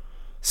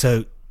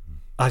 So,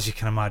 as you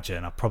can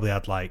imagine, I probably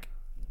had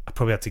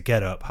to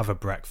get up, have a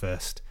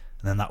breakfast,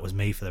 and then that was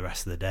me for the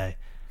rest of the day.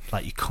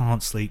 You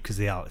can't sleep because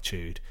of the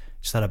altitude.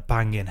 Just had a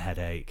banging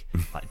headache,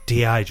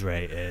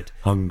 dehydrated,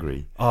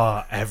 hungry.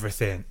 Oh,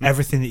 everything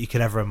that you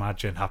could ever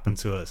imagine happened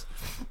to us.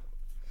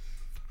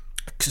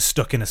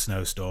 Stuck in a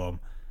snowstorm.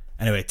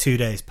 Anyway, 2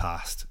 days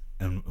passed,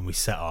 and we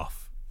set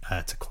off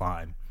to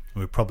climb.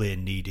 We were probably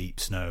in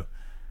knee-deep snow.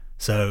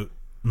 So,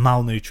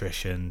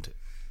 malnutritioned,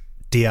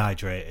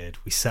 dehydrated,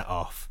 we set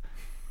off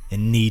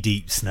in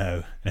knee-deep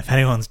snow. And if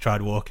anyone's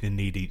tried walking in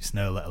knee-deep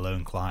snow, let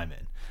alone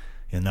climbing,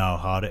 you'll know how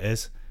hard it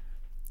is.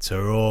 So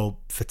we're all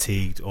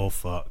fatigued, all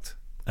fucked.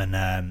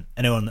 And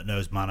anyone that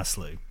knows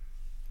Manaslu,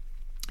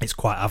 it's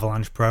quite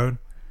avalanche prone.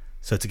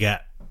 So to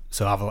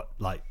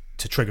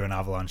trigger an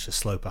avalanche, the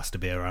slope has to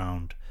be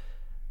around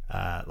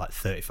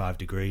 35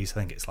 degrees. I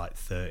think it's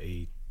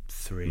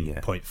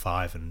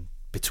 33.5 and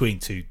between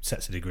 2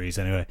 sets of degrees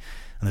anyway.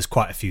 And there's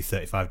quite a few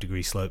 35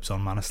 degree slopes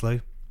on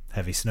Manaslu.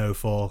 Heavy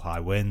snowfall,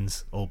 high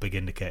winds, all big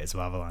indicators of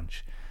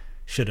avalanche.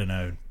 Should have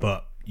known,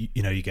 but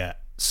you get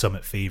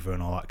summit fever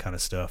and all that kind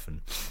of stuff.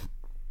 And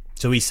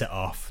so we set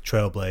off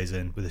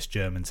trailblazing with this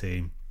German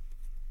team.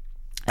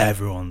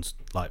 Everyone's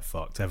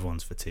fucked,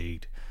 everyone's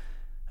fatigued,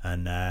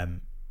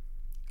 and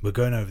we're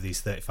going over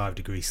these 35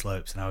 degree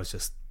slopes, and I was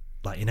just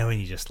when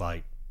you just yeah.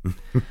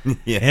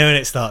 when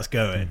it starts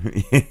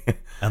going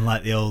and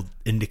the old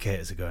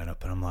indicators are going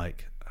up, and I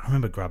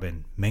remember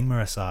grabbing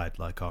Mingma aside,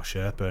 our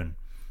Sherpa, and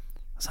I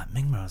was like,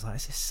 Mingma, is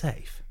this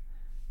safe?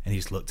 And he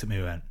just looked at me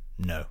and went,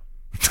 no.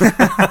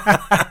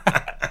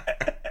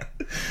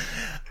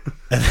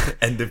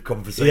 End of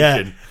conversation.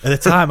 Yeah. At the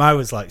time, I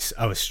was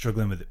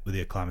struggling with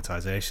the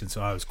acclimatization,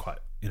 so I was quite,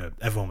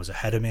 everyone was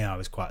ahead of me. I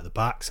was quite at the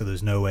back, so there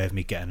was no way of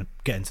me getting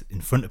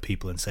in front of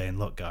people and saying,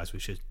 "Look, guys, we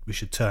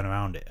should turn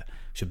around it.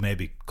 Should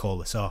maybe call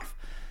this off."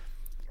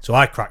 So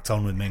I cracked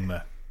on with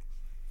Mingma,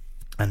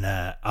 and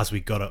as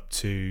we got up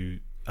to,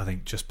 I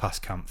think, just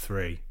past Camp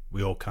 3,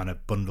 we all kind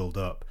of bundled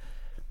up,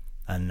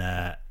 and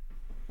it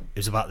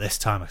was about this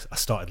time I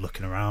started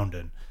looking around,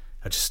 and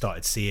I just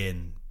started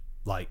seeing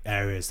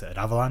areas that had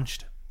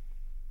avalanched.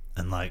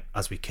 And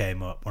as we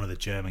came up, one of the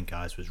German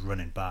guys was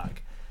running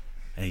back,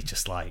 and he's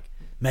just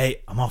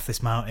mate, I'm off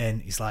this mountain.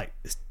 He's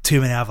there's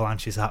too many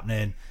avalanches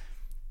happening.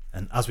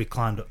 And as we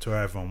climbed up to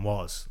where everyone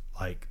was,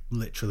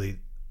 literally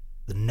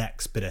the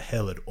next bit of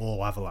hill had all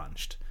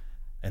avalanched,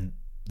 and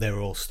they were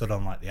all stood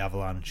on the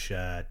avalanche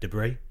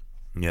debris.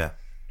 Yeah.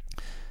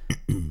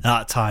 At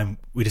that time,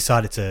 we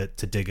decided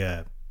to dig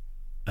an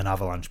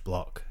avalanche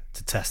block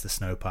to test the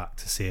snowpack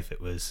to see if it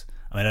was...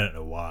 I don't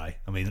know why.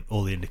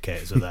 All the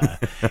indicators are there.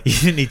 You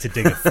didn't need to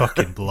dig a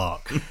fucking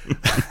block.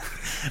 I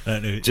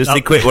don't know. Just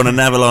a quick one. An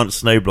avalanche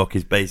snow block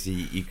is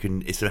basically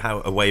it's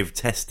a way of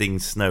testing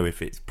snow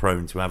if it's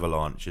prone to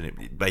avalanche, and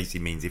it basically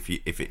means if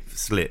it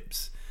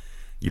slips,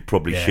 you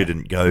probably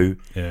shouldn't go.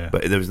 Yeah.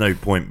 But there was no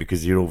point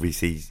because you'd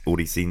obviously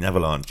already seen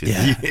avalanches.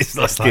 Yeah. It's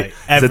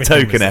a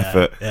token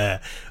effort.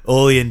 Yeah.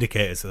 All the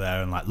indicators are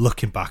there, and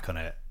looking back on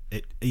it,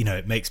 it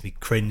makes me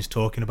cringe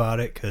talking about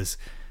it because.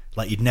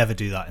 You'd never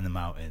do that in the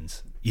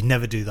mountains. You'd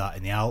never do that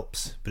in the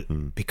Alps,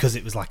 but because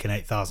it was an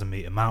 8,000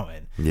 meter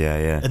mountain. Yeah,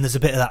 yeah. And there's a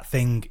bit of that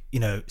thing,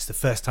 it's the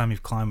first time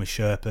you've climbed with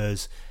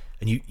Sherpas,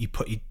 and you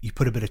put a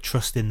bit of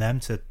trust in them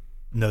to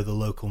know the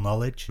local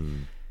knowledge.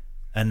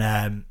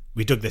 And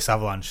we dug this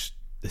avalanche,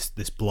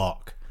 this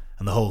block,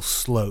 and the whole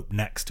slope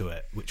next to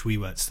it, which we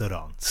weren't stood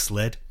on,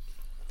 slid.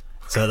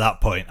 So at that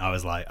point,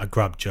 I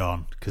grabbed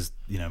John because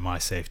my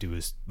safety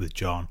was with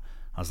John.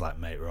 I was like,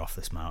 mate, we're off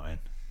this mountain.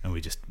 and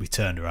we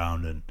turned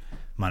around and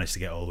managed to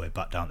get all the way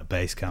back down to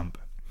base camp.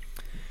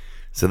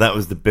 So that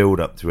was the build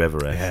up to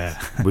Everest. Yeah.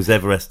 Was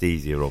Everest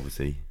easier,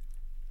 obviously?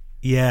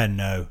 Yeah,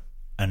 no.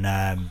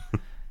 And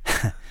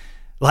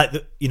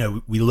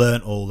we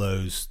learnt all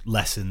those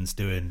lessons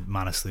doing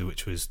Manaslu,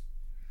 which was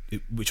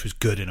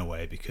good in a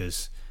way,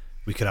 because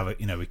we could have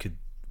we could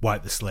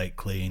wipe the slate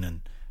clean,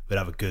 and we'd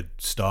have a good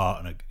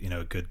start and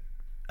a good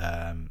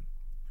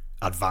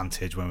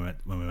advantage when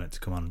we went to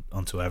come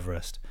onto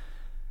Everest.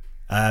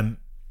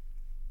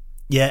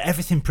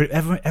 Everything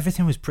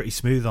was pretty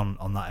smooth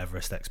on that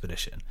Everest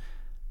expedition.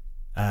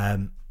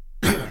 And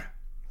we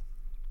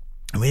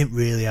didn't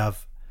really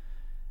have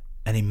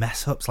any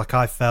mess ups. Like,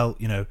 I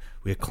felt,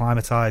 we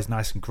acclimatized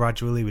nice and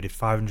gradually. We did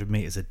 500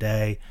 meters a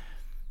day.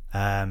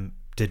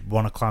 Did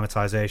one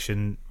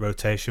acclimatization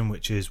rotation,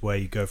 which is where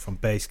you go from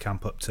base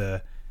camp up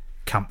to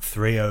camp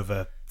 3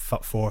 over 4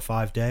 or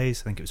 5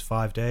 days. I think it was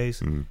 5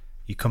 days.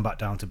 You come back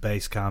down to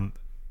base camp,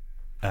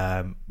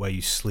 where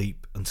you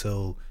sleep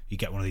until you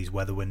get one of these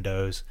weather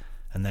windows,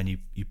 and then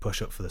you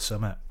push up for the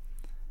summit.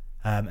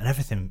 And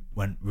everything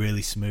went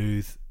really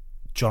smooth.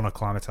 John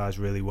acclimatized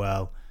really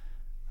well.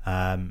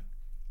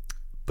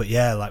 But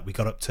yeah, like, we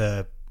got up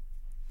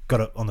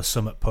on the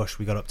summit push.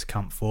 We got up to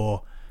camp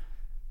 4,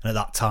 and at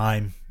that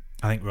time,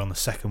 I think we're on the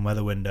second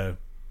weather window.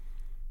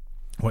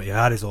 What you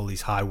had is all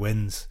these high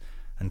winds,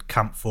 and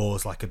camp 4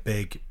 is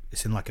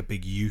it's in like a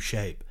big U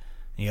shape.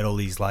 And you had all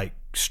these like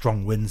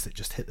strong winds that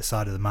just hit the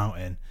side of the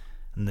mountain,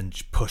 and then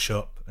just push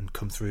up and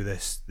come through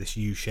this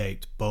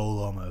U-shaped bowl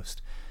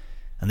almost.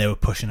 And they were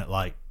pushing at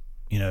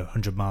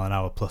 100 mile an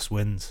hour plus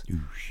winds.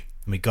 Oosh.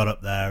 And we got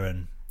up there,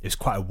 and it was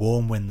quite a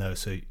warm wind though,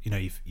 so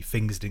your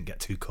fingers didn't get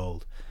too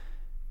cold.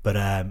 But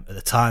at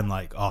the time,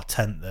 like, our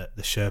tent that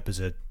the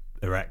Sherpas had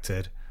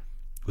erected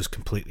was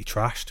completely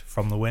trashed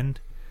from the wind.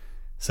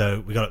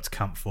 So we got up to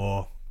camp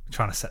 4,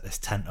 trying to set this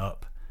tent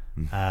up.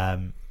 We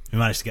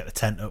managed to get the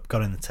tent up,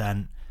 got in the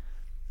tent,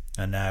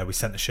 and we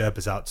sent the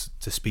Sherpas out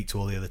to speak to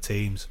all the other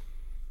teams.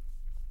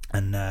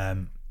 And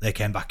they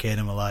came back in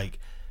and were like,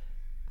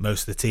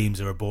 most of the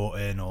teams are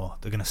aborting, or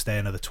they're going to stay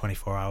another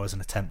 24 hours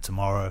and attempt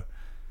tomorrow.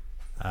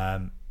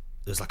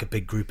 There's like a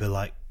big group of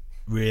like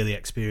really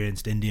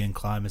experienced Indian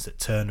climbers that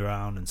turned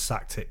around and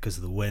sacked it because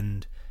of the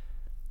wind.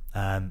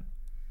 And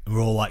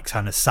we're all like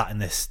kind of sat in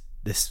this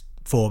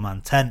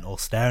 4-man tent, all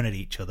staring at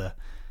each other,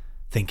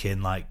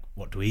 thinking like,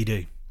 what do we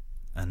do?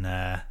 And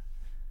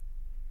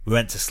we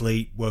went to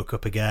sleep, woke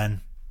up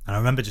again, and I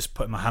remember just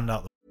putting my hand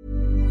out.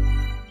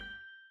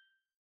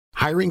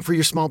 Hiring for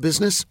your small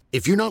business?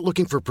 If you're not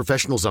looking for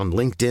professionals on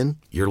LinkedIn,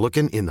 you're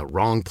looking in the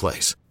wrong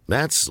place.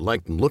 That's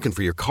like looking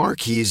for your car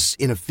keys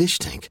in a fish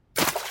tank.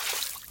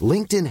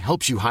 LinkedIn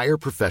helps you hire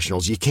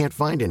professionals you can't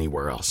find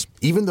anywhere else,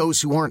 even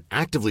those who aren't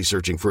actively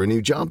searching for a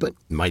new job but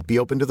might be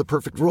open to the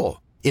perfect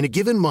role. In a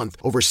given month,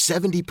 over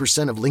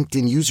 70% of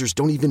LinkedIn users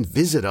don't even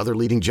visit other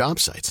leading job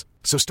sites.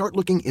 So start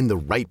looking in the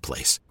right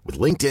place. With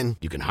LinkedIn,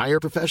 you can hire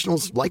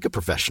professionals like a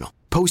professional.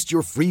 Post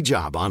your free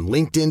job on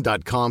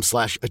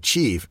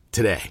linkedin.com/achieve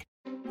today.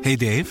 Hey,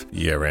 Dave.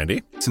 Yeah,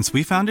 Randy. Since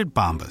we founded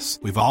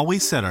Bombas, we've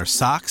always said our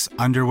socks,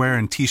 underwear,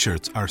 and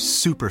T-shirts are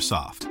super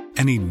soft.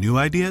 Any new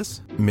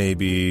ideas?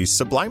 Maybe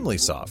sublimely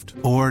soft.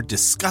 Or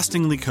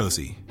disgustingly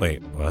cozy.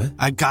 Wait, what?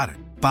 I got it.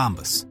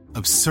 Bombas.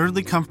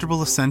 Absurdly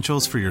comfortable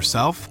essentials for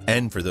yourself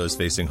and for those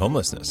facing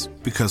homelessness.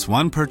 Because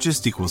one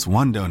purchased equals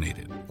one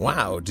donated.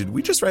 Wow, did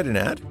we just write an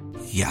ad?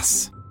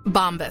 Yes.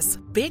 Bombas.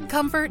 Big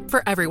comfort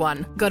for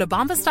everyone. Go to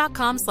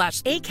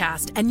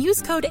bombas.com/ACAST and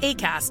use code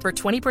ACAST for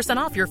 20%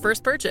 off your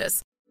first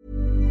purchase.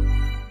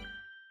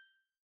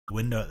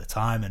 Window at the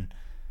time, and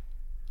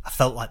I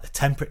felt like the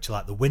temperature,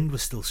 like the wind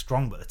was still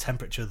strong, but the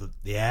temperature of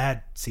the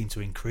air seemed to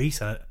increase.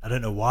 I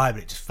don't know why,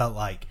 but it just felt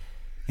like,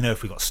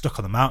 if we got stuck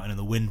on the mountain and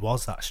the wind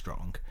was that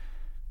strong,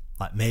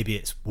 like maybe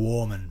it's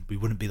warm and we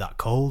wouldn't be that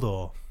cold,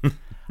 or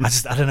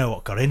I don't know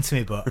what got into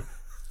me, but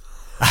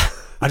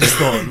I just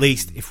thought, at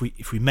least if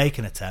we make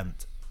an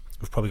attempt,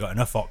 we've probably got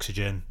enough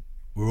oxygen,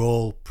 we're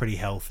all pretty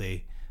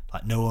healthy,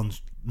 like no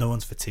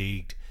one's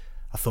fatigued.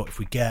 I thought if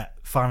we get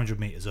 500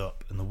 meters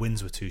up and the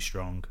winds were too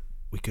strong,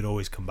 we could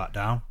always come back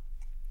down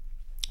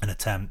and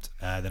attempt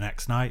the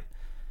next night.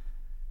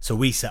 So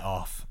we set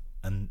off,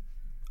 and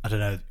I don't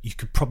know, you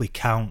could probably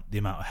count the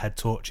amount of head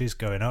torches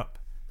going up.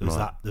 There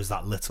was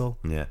that little.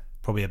 Yeah.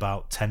 Probably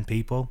about 10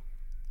 people.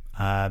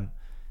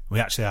 We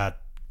actually had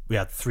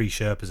 3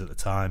 Sherpas at the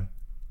time,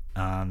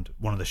 and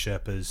one of the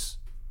Sherpas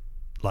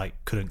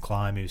couldn't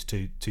climb, he was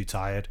too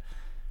tired,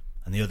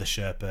 and the other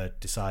Sherpa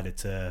decided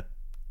to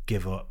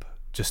give up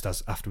just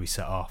as after we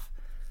set off.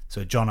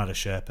 So John had a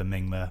Sherpa,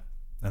 Mingma,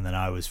 and then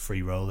I was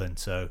free rolling.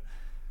 So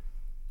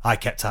I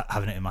kept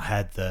having it in my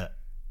head that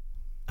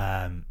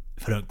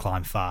if I don't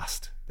climb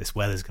fast, this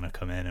weather's going to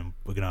come in and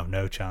we're going to have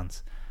no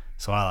chance.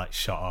 So I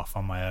shot off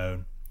on my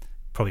own,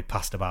 probably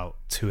passed about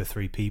 2 or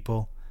 3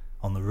 people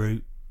on the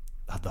route,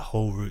 had the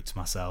whole route to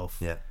myself.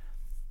 Yeah.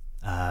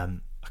 I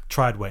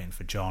tried waiting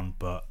for John,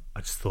 but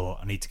I just thought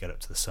I need to get up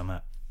to the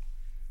summit.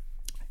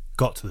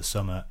 Got to the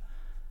summit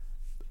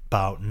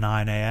about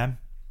 9 a.m,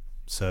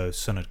 So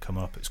sun had come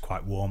up. It was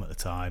quite warm at the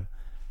time,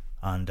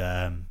 and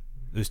there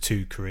was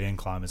 2 Korean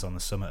climbers on the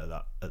summit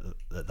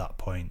at that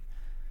point.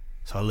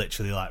 So I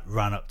literally like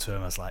ran up to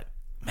him. I was like,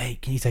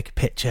 "Mate, can you take a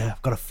picture?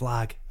 I've got a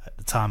flag." At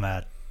the time, I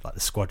had like the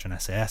Squadron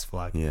SAS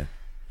flag. Yeah.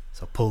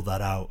 So I pulled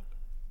that out.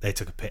 They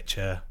took a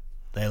picture.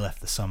 They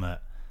left the summit,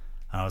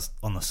 and I was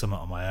on the summit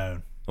on my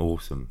own.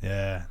 Awesome.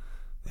 Yeah,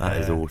 That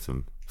is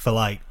awesome. For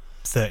like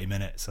 30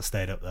 minutes, I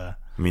stayed up there.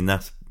 I mean,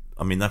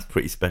 that's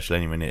pretty special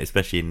anyway, isn't it?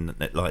 Especially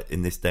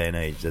in this day and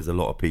age. There's a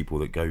lot of people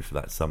that go for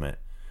that summit,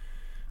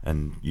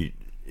 and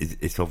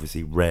it's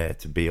obviously rare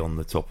to be on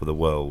the top of the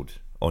world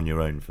on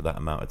your own for that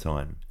amount of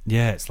time.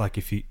 Yeah, it's like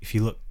if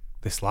you look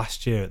this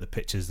last year at the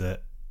pictures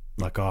that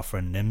like our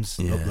friend Nims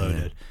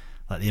uploaded,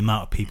 like the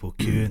amount of people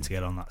queuing to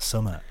get on that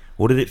summit.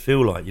 What did it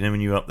feel like? You know,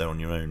 when you were up there on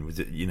your own, was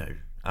it, you know,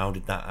 how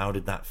did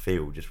that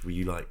feel? Just were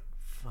you like,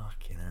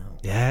 fucking hell?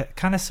 Yeah,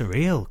 kind of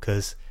surreal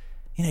because,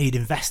 you know, you'd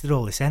invested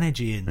all this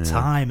energy and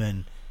time,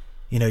 and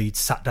you know, you'd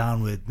sat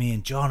down with me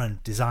and John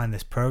and designed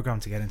this program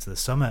to get into the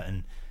summit,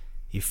 and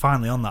you're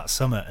finally on that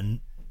summit,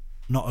 and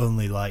not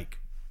only like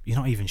you're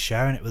not even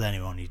sharing it with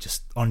anyone, you're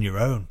just on your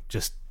own.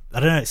 Just, I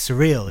don't know, it's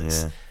surreal.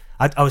 It's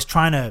I was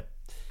trying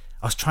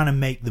to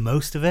make the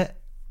most of it,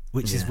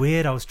 which is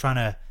weird. I was trying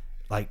to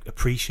like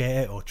appreciate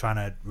it or trying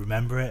to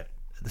remember it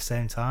at the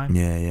same time.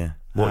 Yeah.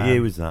 What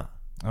year was that?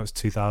 That was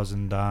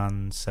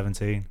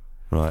 2017.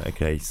 Right,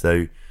 okay.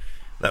 So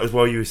that was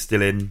while you were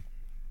still in.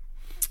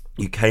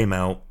 You came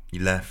out,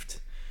 you left.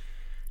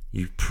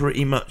 You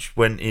pretty much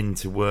went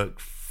into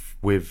work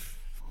with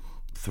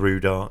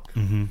Through Dark.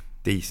 Mm-hmm.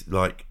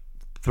 Like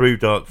Through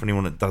Dark, for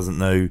anyone that doesn't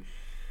know,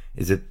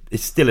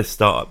 it's still a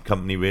startup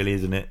company, really,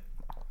 isn't it?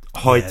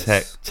 High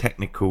tech,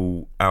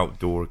 technical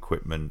outdoor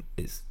equipment.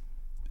 It's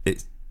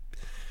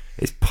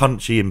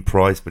punchy in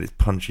price, but it's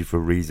punchy for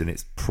a reason.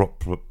 It's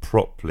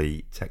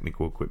properly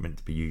technical equipment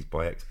to be used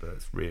by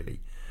experts, really.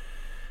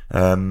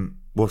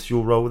 What's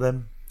your role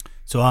then?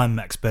 So I'm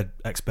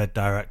expert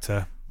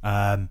director.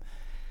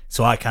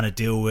 So I kind of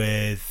deal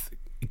with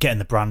getting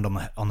the brand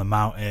on the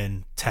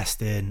mountain,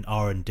 testing,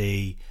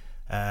 R&D,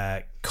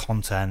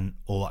 content,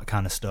 all that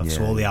kind of stuff.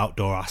 So all the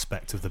outdoor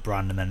aspect of the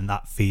brand, and then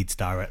that feeds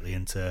directly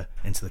into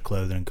the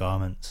clothing and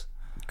garments.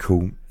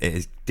 Cool. It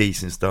is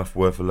decent stuff,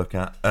 worth a look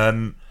at.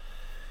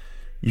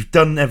 You've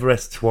done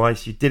Everest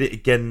twice. You did it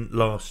again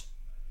last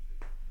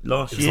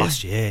year.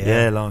 Last year,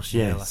 yeah, last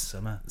year. Yeah, last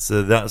summer.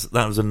 So that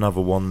was another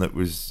one that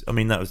was. I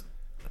mean, that was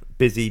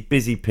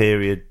busy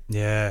period.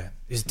 Yeah,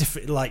 it's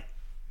different. Like,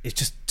 it's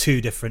just 2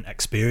 different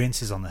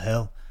experiences on the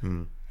hill.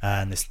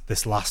 And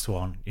this last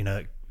one, you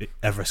know,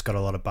 Everest got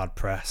a lot of bad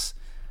press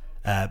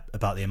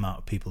about the amount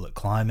of people that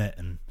climb it,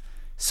 and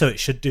so it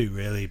should do,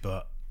 really.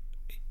 But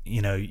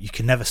you know, you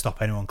can never stop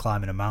anyone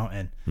climbing a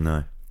mountain. No.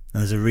 And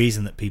there's a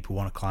reason that people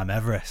want to climb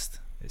Everest.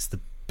 It's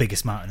the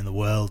biggest mountain in the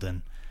world,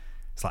 and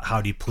it's like,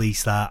 how do you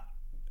police that?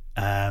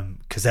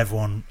 Because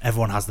everyone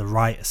has the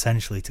right,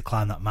 essentially, to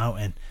climb that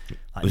mountain.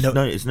 Like,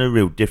 it's no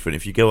real different.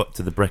 If you go up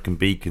to the Brecon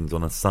Beacons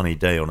on a sunny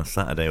day, on a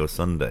Saturday or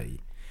Sunday,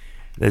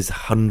 there's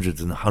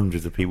hundreds and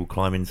hundreds of people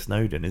climbing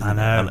Snowdon, isn't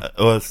there? I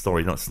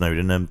know. Not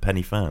Snowdon,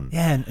 Penny Fan.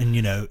 Yeah, and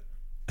you know,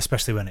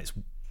 especially when it's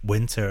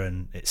winter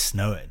and it's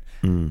snowing,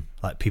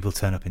 like people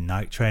turn up in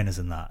night trainers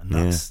and that, and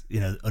that's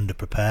you know,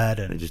 underprepared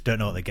and just don't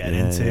know what they're getting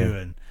into,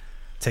 and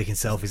taking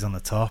selfies on the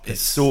top. It's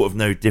sort of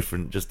no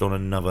different, just on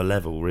another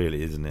level,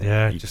 really, isn't it?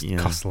 Yeah, it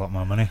costs a lot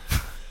more money.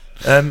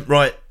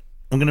 Right,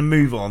 I'm going to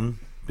move on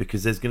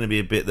because there's going to be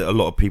a bit that a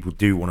lot of people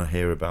do want to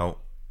hear about,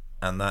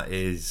 and that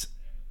is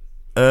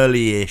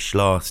early-ish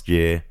last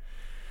year,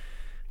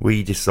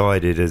 we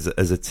decided as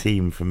a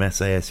team from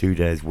SAS Who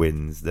Dares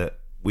Wins that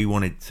we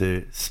wanted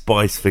to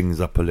spice things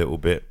up a little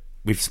bit.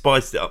 We've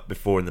spiced it up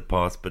before in the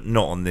past, but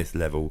not on this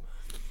level.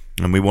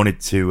 And we wanted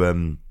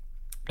to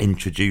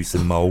introduce a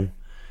mole,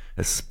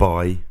 a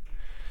spy,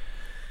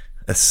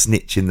 a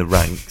snitch in the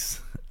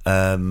ranks.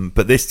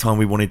 But this time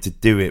we wanted to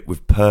do it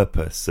with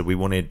purpose. So we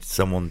wanted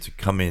someone to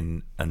come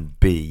in and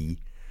be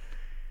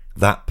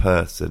that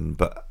person,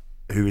 but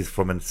who is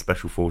from a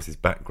special forces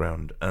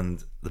background.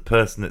 And the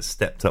person that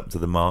stepped up to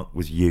the mark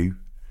was you,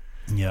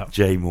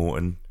 Jay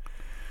Morton.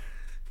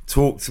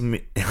 Talk to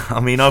me. I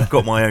mean, I've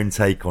got my own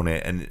take on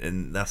it,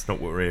 and that's not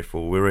what we're here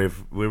for. We're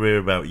here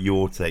about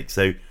your take.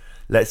 So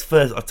let's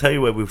first, I'll tell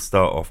you where we'll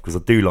start off, because I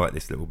do like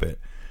this little bit.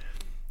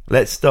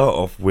 Let's start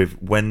off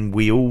with when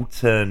we all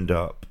turned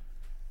up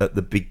at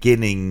the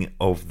beginning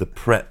of the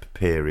prep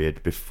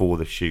period before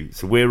the shoot.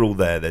 So we're all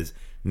there. There's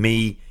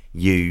me,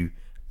 you,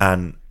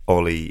 and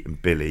Ollie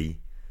and Billy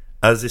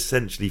as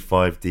essentially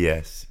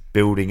 5DS,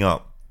 building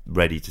up,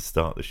 ready to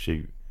start the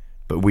shoot.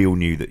 But we all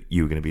knew that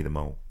you were going to be the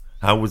mole.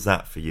 How was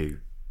that for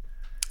you?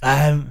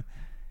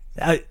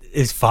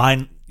 It's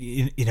fine.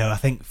 You know, I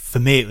think for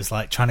me it was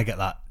like trying to get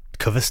that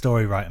cover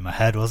story right in my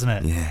head, wasn't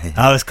it? Yeah.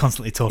 I was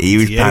constantly talking. He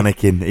was to you.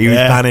 panicking. He was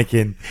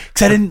panicking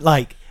because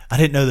I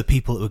didn't know the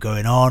people that were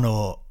going on,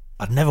 or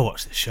I'd never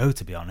watched the show,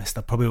 to be honest.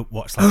 I probably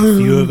watched like a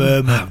few of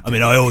them. I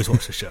mean, I always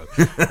watch the show.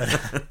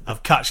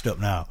 I've catched up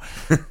now,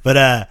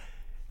 but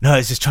no,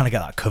 it's just trying to get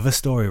that cover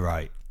story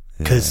right,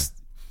 because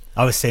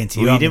I was saying to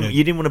you, Well,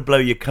 you didn't want to blow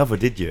your cover,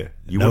 did you?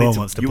 No one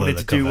wants to blow wanted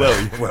the to do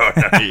cover. well. Well,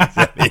 no,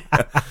 exactly.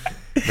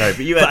 No, but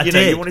you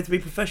did. wanted to be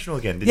professional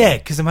again, didn't you? Yeah,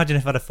 because imagine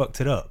if I'd have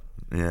fucked it up.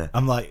 Yeah.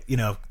 I'm like,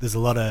 there's a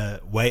lot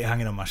of weight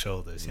hanging on my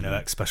shoulders.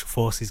 Ex-Special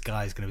Forces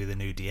guy is going to be the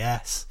new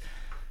DS.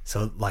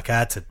 So, like,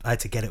 I had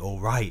to get it all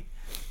right.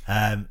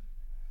 And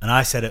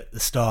I said at the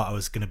start I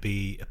was going to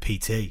be a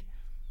PT.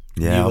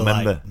 Yeah, you I were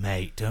remember. like,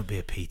 mate, don't be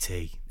a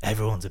PT.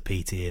 Everyone's a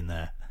PT in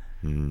there.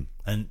 And,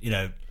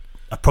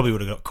 I probably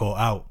would have got caught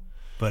out.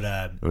 But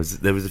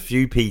there was a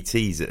few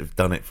PTs that have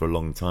done it for a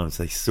long time,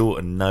 so they sort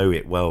of know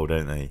it well,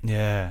 don't they?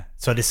 yeah.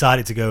 So I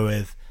decided to go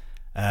with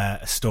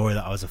a story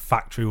that I was a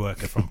factory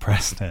worker from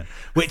Preston,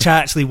 which I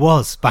actually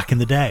was back in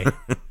the day.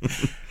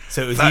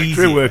 So it was Factory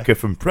easier. worker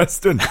from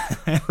Preston.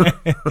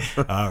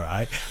 All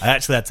right. I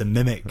actually had to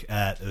mimic.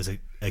 There was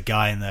a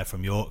guy in there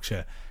from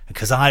Yorkshire,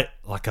 because I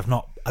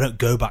don't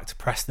go back to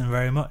Preston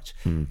very much,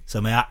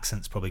 so my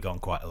accent's probably gone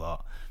quite a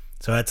lot.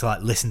 So I had to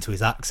listen to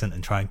his accent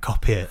and try and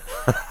copy it.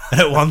 And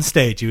at one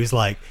stage, he's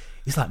like,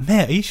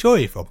 mate, are you sure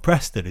you're from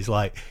Preston? He's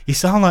like, you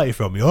sound like you're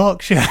from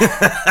Yorkshire.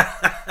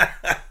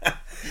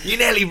 You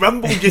nearly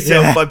rumbled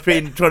yourself by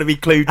trying to be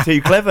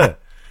too clever.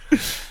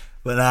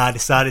 But I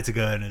decided to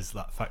go in as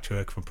factory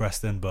worker from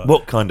Preston. But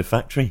What kind of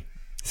factory?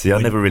 See,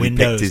 I never really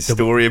Windows, picked his double-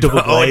 story double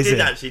about. Oh, I glazing.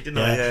 did actually, didn't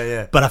I?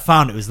 Yeah. But I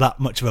found it was that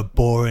much of a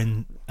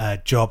boring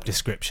job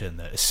description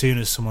that as soon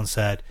as someone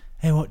said,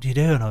 hey, what do you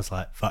do? And I was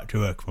like,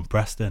 factory worker from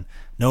Preston.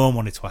 No one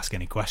wanted to ask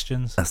any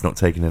questions. That's not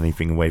taking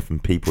anything away from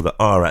people that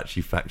are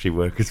actually factory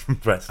workers from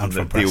Preston I'm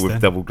from that deal Preston.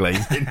 with double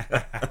glazing.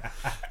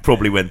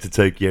 Probably went to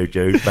Tokyo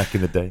Joe's back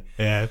in the day.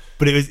 Yeah,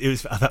 but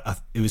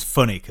it was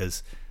funny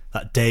because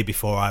that day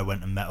before I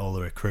went and met all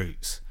the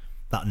recruits,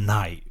 that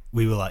night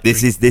we were like,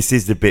 This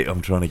is the bit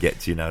I'm trying to get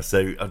to now.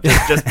 So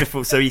just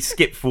before, so he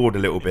skipped forward a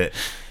little bit.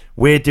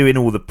 We're doing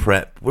all the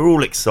prep. We're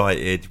all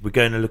excited. We're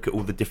going to look at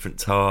all the different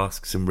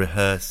tasks and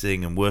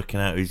rehearsing and working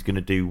out who's going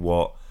to do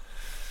what.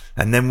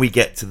 And then we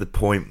get to the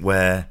point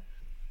where,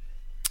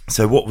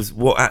 so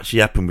what actually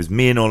happened was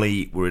me and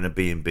Ollie were in a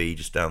B&B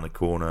just down the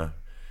corner.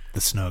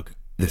 the Snug.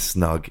 The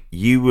Snug.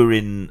 You were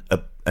in an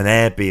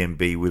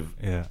Airbnb with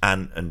Yeah.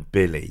 Ant and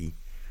Billy,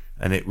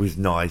 and it was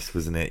nice,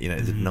 wasn't it? It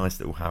was a nice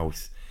little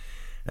house.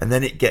 And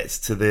then it gets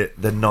to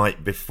the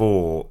night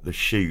before the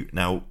shoot.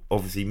 Now,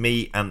 obviously,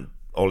 me, Ant,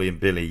 Ollie and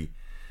Billy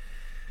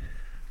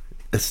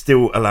are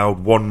still allowed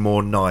one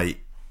more night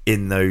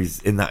in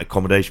that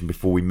accommodation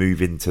before we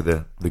move into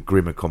the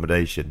grim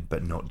accommodation,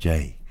 but not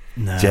Jay.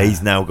 Nah.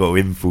 Jay's now got to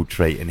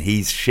infiltrate, and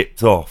he's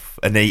shipped off.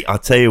 And I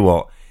tell you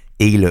what,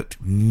 he looked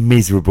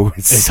miserable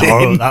as It's sin.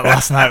 horrible. That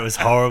last night was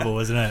horrible,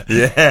 wasn't it?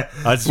 Yeah,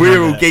 I just we were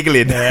all remember-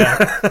 giggling.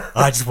 Yeah,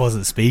 I just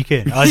wasn't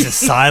speaking. I was just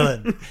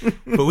silent.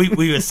 But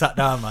we were sat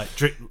down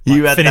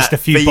You had finished that a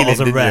few feeling, bottles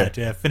of didn't red.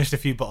 you? Yeah, finished a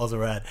few bottles of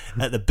red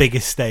at the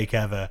biggest steak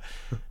ever.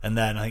 And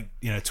then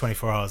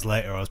 24 hours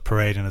later, I was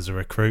parading as a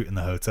recruit in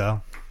the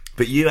hotel.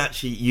 But you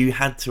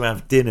had to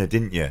have dinner,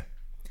 didn't you?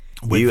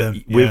 With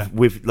them,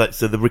 yeah.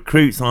 So the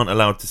recruits aren't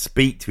allowed to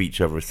speak to each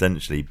other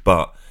essentially,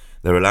 but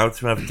they're allowed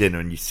to have dinner,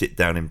 and you sit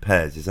down in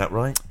pairs. Is that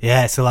right?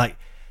 Yeah,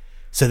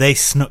 so they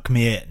snuck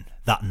me in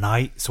that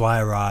night. So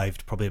I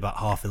arrived probably about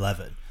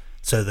 11:30,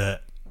 so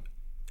that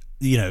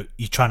you're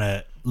trying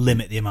to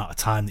limit the amount of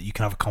time that you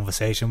can have a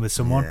conversation with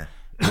someone,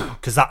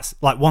 because that's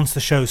once the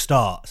show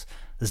starts,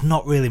 there's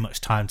not really much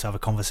time to have a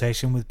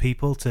conversation with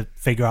people to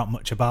figure out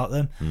much about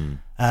them.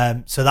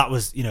 So that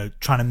was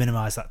trying to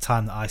minimize that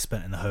time that I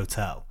spent in the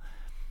hotel.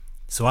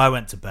 So I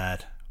went to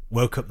bed,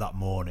 woke up that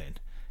morning,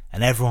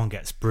 and everyone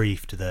gets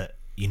briefed that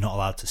you're not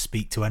allowed to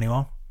speak to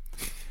anyone.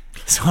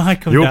 So I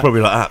come You're down,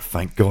 probably like,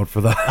 thank God for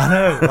that. I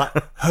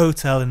know,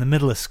 hotel in the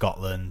middle of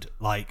Scotland,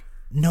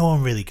 no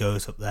one really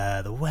goes up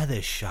there. The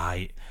weather's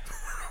shite.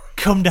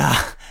 Come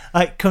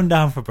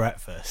down for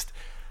breakfast,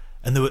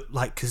 and there were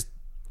because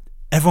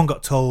everyone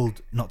got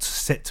told not to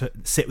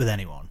sit with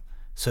anyone,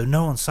 so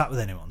no one sat with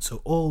anyone. So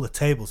all the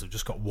tables have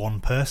just got one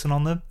person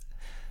on them,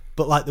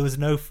 but there was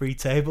no free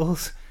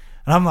tables,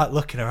 and I'm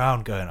looking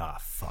around, going,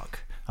 fuck,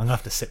 I'm gonna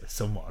have to sit with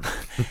someone.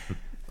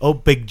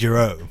 Old Big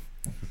Jerome,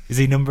 is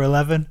he number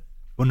 11?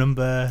 Or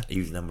He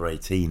was number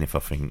 18, if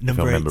I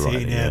number remember 18,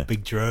 right. yeah,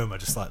 Big Jerome. I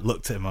just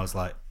looked at him. I was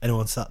like,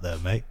 anyone sat there,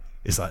 mate?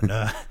 He's like,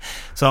 no.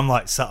 So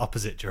I'm sat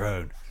opposite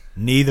Jerome.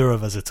 Neither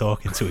of us are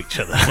talking to each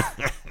other.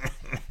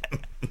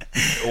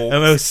 The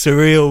most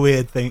surreal,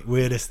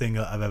 weirdest thing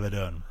that I've ever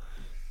done.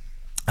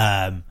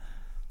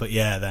 But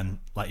yeah, then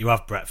you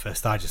have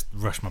breakfast. I just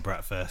rush my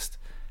breakfast,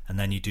 and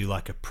then you do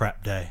a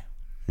prep day.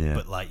 Yeah.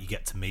 But you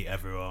get to meet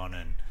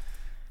everyone,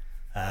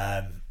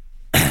 and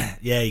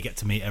you get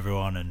to meet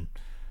everyone, and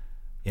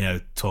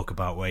talk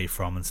about where you're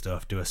from and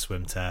stuff. Do a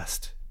swim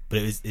test. But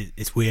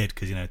it's weird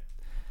because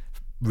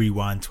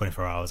rewind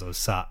 24 hours. I was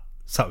sat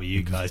with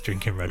you guys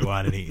drinking red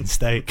wine and eating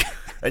steak.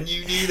 And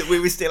you knew that we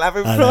were still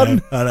having I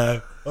fun.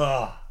 know.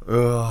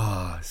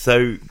 Oh.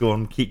 So go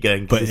on, keep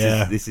going. 'Cause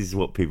But this is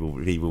what people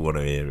want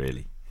to hear,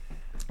 really.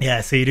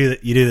 Yeah, so you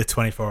do the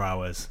 24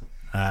 hours.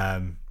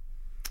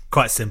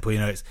 Quite simple,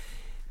 it's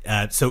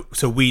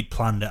so we'd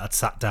planned it. I'd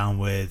sat down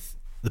with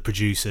the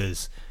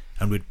producers,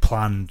 and we'd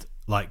planned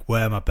like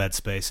where my bed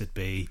space would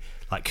be,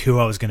 like who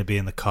I was going to be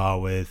in the car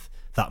with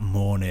that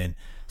morning,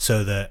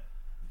 so that,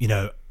 you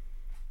know,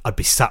 I'd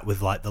be sat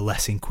with like the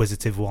less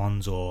inquisitive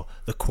ones or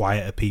the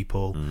quieter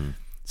people,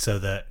 so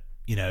that,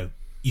 you know,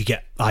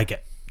 I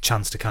get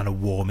chance to kind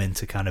of warm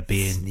into kind of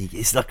being.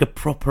 It's like a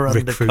proper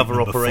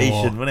undercover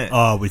operation, wasn't it?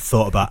 Oh, we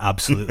thought about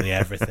absolutely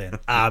everything,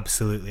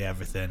 absolutely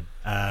everything.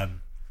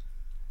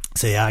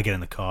 So yeah, I get in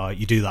the car.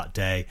 You do that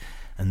day,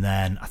 and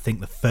then I think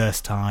the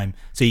first time,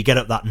 so you get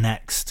up that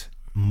next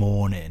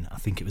morning. I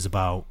think it was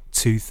about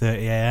 2:30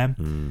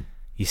 a.m.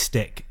 You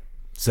stick.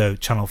 So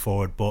Channel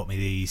 4 had bought me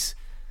these,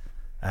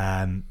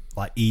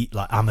 like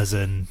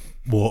Amazon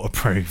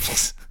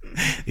waterproofs,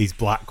 these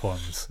black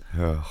ones,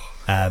 and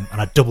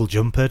I double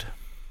jumpered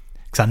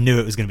because I knew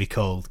it was going to be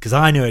cold, because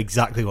I knew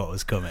exactly what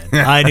was coming.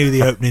 I knew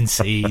the opening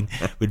scene.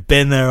 We'd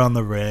been there on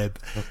the rib.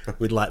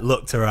 We'd like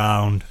looked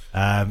around.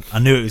 I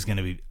knew it was going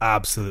to be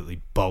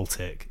absolutely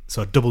Baltic.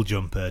 So I double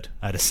jumpered.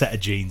 I had a set of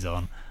jeans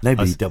on.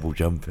 Nobody double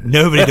jumpers.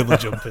 Nobody double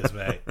jumpers,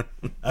 mate.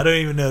 I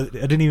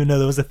didn't even know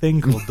there was a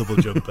thing called double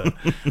jumper.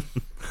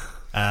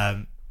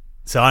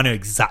 So I knew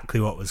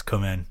exactly what was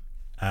coming.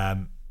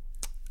 And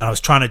I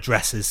was trying to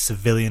dress as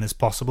civilian as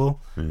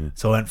possible.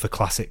 So I went for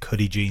classic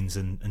hoodie jeans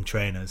and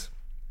trainers.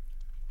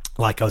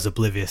 Like I was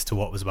oblivious to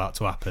what was about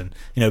to happen.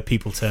 You know,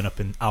 people turn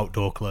up in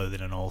outdoor clothing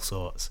and all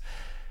sorts.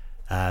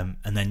 And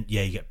then,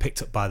 yeah, you get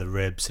picked up by the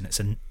ribs,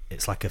 and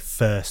it's like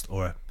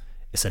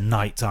it's a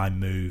nighttime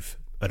move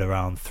at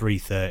around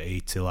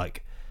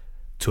 3:30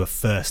 to a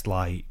first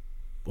light,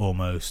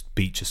 almost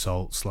beach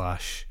assault /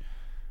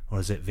 what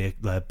is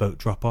it, boat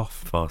drop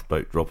off? Fast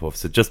boat drop off.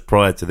 So just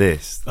prior to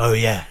this,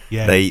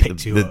 they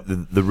picked you up.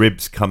 The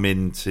ribs come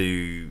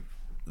into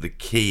the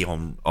quay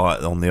on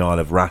the Isle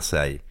of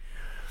Raasay,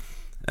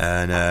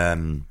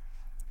 and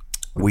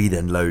we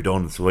then load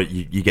on. So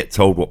you get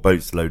told what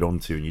boats to load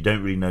onto, and you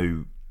don't really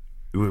know.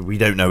 We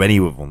don't know any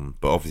of them,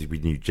 but obviously we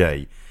knew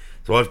Jay.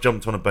 So I've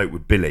jumped on a boat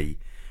with Billy,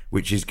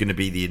 which is going to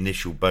be the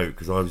initial boat,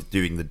 because I was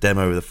doing the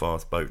demo of the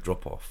fast boat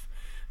drop off.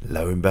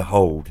 Lo and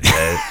behold,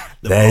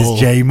 there's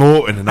Jay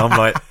Morton, and I'm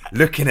like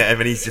looking at him,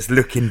 and he's just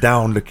looking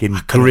down, looking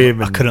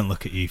grim. I couldn't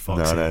look at you,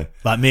 Foxy. No.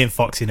 Like, me and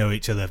Foxy know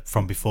each other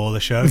from before the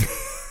show,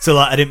 so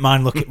like I didn't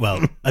mind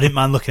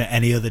looking at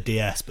any other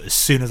DS, but as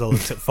soon as I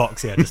looked at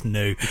Foxy, I just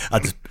knew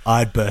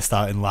I'd burst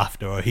out in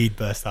laughter, or he'd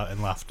burst out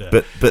in laughter.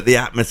 But the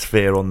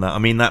atmosphere on that, I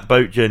mean, that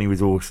boat journey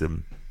was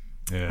awesome.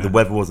 Yeah. The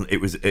weather wasn't. It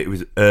was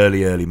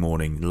early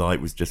morning.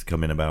 Light was just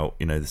coming about.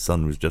 You know, the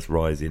sun was just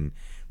rising.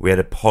 We had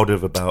a pod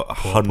of about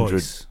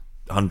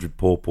 100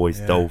 porpoise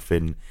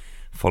dolphin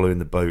following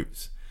the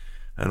boats,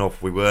 and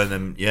off we were. And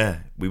then, yeah,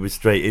 we were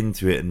straight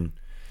into it. And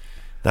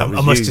that was.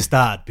 I must just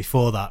add,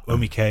 before that, when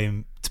we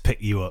came to pick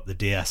you up, the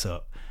DS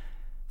up,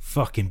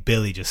 fucking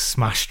Billy just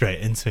smashed straight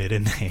into it,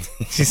 didn't he?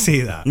 Did you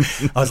see that?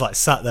 I was like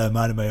sat there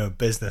minding my own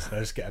business, and I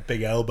just get a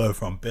big elbow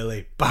from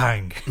Billy.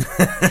 Bang!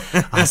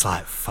 I was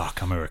like,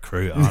 fuck, I'm a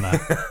recruit, aren't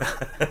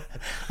I?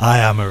 I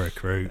am a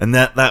recruit. And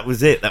that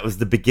was it. That was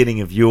the beginning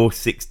of your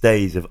 6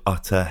 days of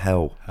utter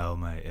hell. Hell,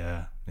 mate,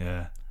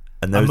 yeah.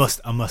 And I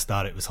must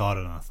add, it was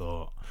harder than I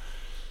thought.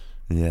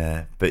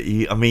 Yeah, but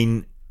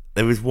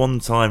there was one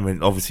time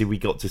when obviously we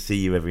got to see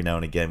you every now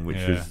and again,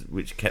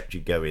 which kept you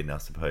going, I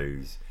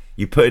suppose.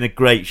 You put in a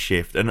great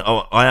shift, and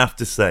I have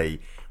to say,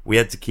 we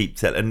had to keep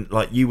telling,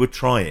 like, you were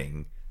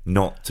trying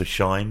not to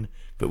shine,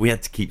 but we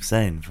had to keep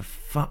saying, for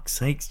fuck's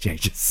sakes, Jay,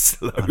 just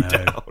slow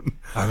down.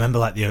 I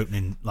remember the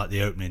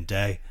opening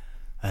day,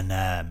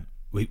 and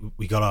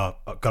we got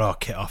our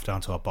kit off down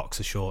to our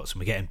boxer shorts,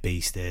 and we're getting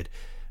beasted,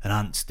 and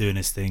Ant's doing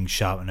his thing,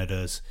 shouting at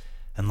us,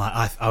 and like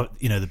I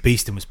the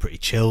beasting was pretty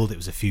chilled. It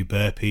was a few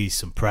burpees,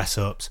 some press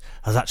ups.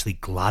 I was actually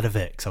glad of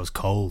it because I was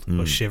cold, I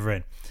was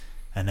shivering,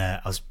 and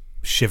I was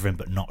shivering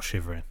but not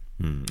shivering.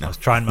 I was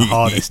trying my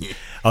hardest.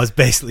 I was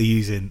basically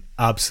using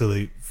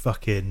absolute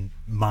fucking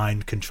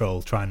mind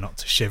control, trying not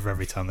to shiver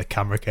every time the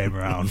camera came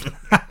around.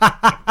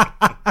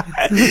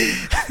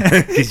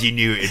 Because you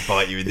knew it'd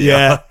bite you in the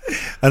eye.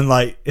 And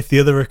like, if the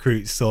other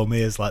recruits saw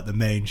me as like the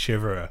main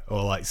shiverer,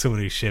 or like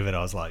someone who shivered,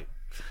 I was like,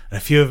 and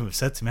a few of them have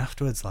said to me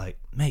afterwards, like,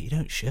 mate, you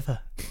don't shiver.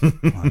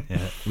 Like,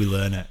 yeah, we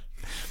learn it.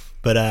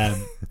 But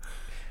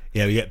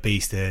yeah, we get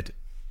beasted.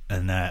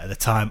 And at the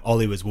time,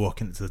 Ollie was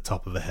walking to the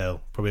top of a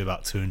hill, probably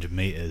about 200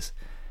 metres.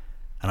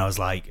 And I was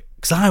like,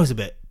 because I was a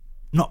bit,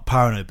 not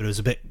paranoid, but I was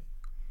a bit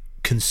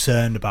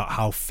concerned about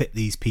how fit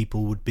these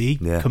people would be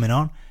coming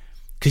on.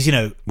 Because, you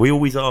know... We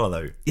always are,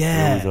 though.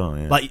 Yeah. We always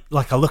are, yeah.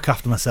 Like I look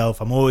after myself.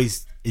 I'm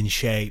always in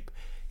shape.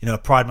 You know, I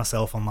pride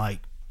myself on, like,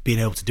 being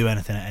able to do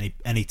anything at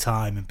any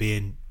time and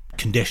being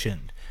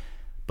conditioned.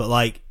 But,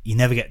 like, you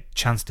never get a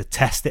chance to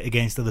test it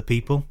against other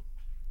people.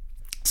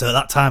 So at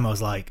that time, I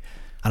was like...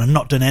 And I'd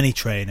not done any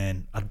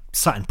training. I'd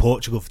sat in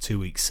Portugal for 2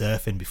 weeks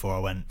surfing before I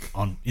went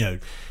on, you know,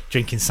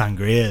 drinking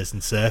sangrias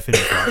and surfing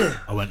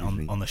before I went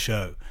on the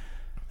show.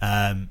 So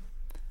I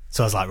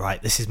was like,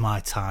 right, this is my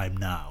time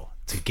now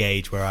to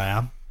gauge where I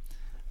am.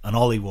 And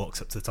Ollie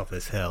walks up to the top of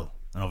this hill,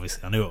 and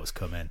obviously I knew what was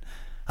coming.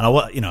 And I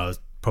was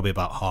probably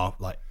about half,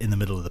 like in the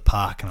middle of the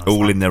park, and I was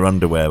All like, in their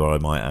underwear, I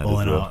might add. all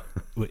as in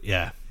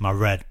well. my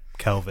red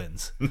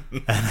Kelvins. And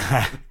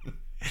I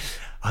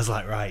was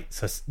like, right,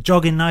 so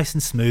jogging nice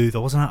and smooth. I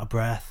wasn't out of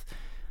breath.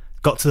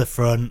 Got to the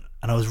front,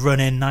 and I was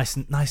running nice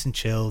and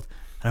chilled.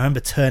 And I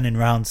remember turning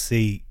round to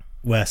see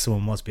where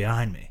someone was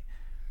behind me.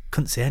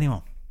 Couldn't see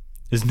anyone.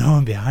 There's no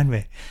one behind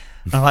me.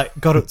 And I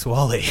got up to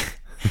Ollie.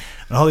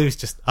 And Ollie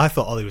was I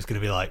thought Ollie was going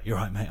to be like, "You're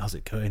right, mate, how's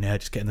it going here?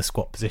 Just get in the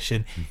squat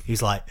position."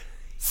 He's like,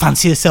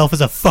 "Fancy yourself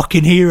as a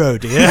fucking hero,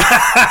 do you?"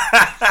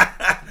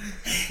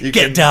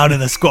 Get down in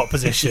the squat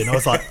position. I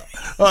was like,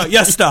 "Oh,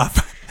 yes,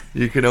 staff."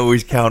 You can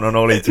always count on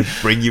Ollie to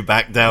bring you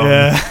back down.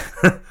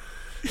 Yeah.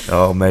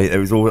 Oh, mate, it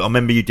was all. I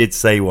remember you did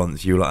say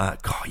once, you were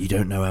like, "God, you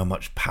don't know how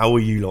much power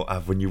you lot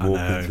have when you walk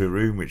into a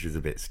room," which is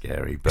a bit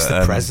scary. But It's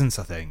the presence,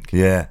 I think.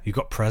 Yeah. You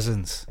got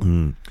presence.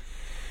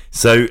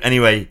 So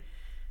anyway,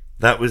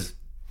 that was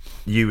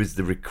you as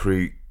the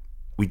recruit.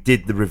 We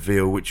did the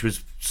reveal, which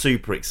was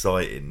super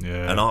exciting.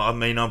 Yeah. And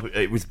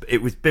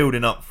it was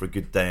building up for a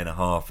good day and a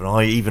half, and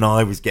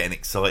I was getting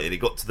excited. It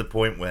got to the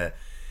point where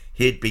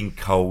he'd been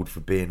cold for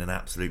being an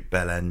absolute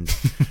bellend.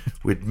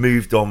 We'd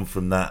moved on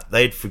from that.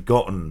 They'd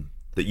forgotten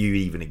that you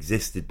even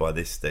existed by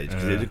this stage,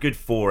 because it was a good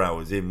 4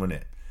 hours in, wasn't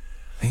it?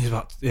 I think it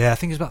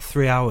was about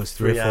 3 hours,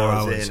 3 or 4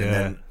 hours in, and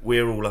then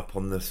we're all up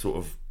on the sort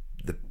of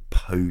the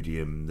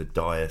podium, the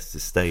dais, the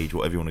stage,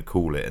 whatever you want to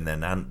call it, and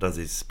then Ant does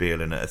his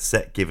spiel, and at a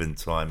set given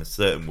time, a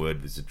certain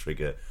word was the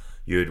trigger,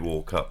 you would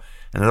walk up,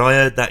 and as I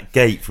heard that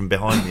gate from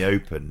behind me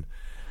open,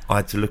 I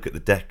had to look at the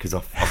deck, because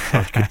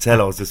I could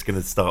tell I was just going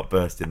to start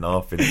bursting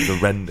laughing. It was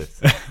horrendous.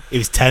 It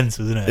was tense,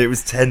 wasn't it? It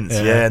was tense,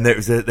 yeah. And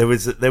there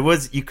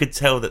was you could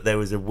tell that there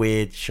was a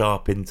weird,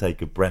 sharp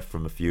intake of breath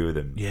from a few of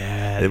them.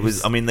 Yeah, it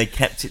was. I mean, they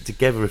kept it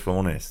together. If I'm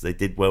honest, they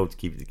did well to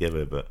keep it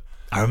together. But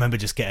I remember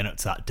just getting up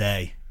to that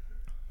day,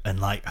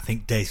 and I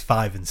think days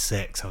 5 and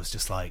 6, I was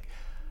just like,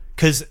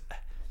 because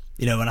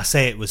when I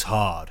say it was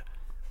hard,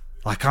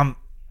 I'm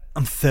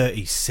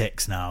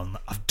 36 now, and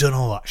I've done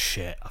all that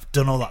shit. I've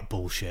done all that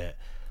bullshit.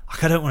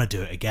 I don't want to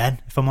do it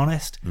again, if I'm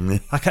honest.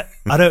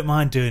 I don't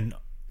mind doing,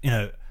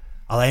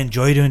 I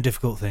enjoy doing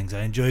difficult things.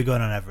 I enjoy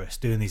going on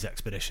Everest, doing these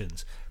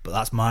expeditions, but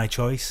that's my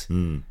choice.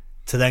 To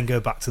then go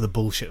back to the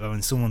bullshit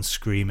when someone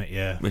scream at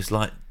you. It's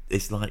like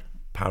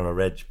Para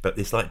Reg, but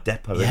it's like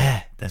Depot.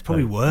 Yeah, it's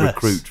probably worse.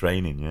 Recruit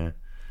training,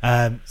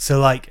 yeah.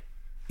 So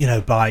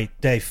by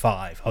day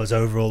 5, I was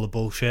over all the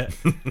bullshit.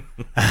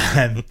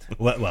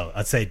 Well,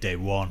 I'd say day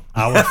 1,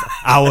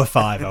 hour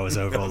 5, I was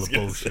over all the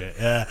bullshit.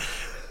 Yeah.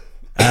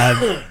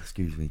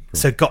 Excuse me.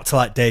 So got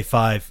to day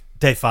 5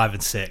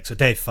 and 6. So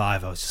day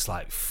 5, I was just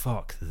like,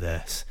 fuck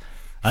this.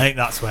 I think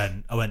that's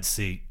when I went to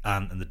see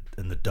Ant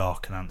in the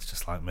dock, and Ant's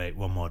just like, mate,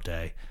 one more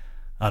day.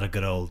 I had a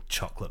good old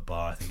chocolate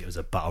bar. I think it was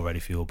a Battle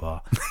Ready Fuel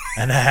bar,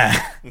 and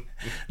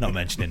not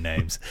mentioning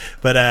names,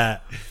 but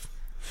I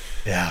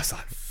was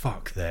like,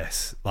 fuck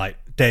this.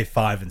 Day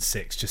 5 and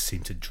 6 just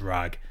seemed to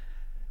drag,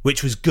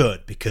 which was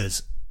good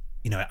because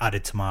it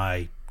added to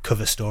my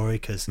cover story,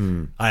 because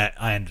I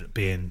ended up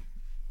being,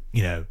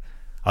 I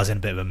was in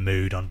a bit of a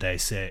mood on day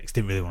 6,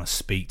 didn't really want to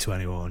speak to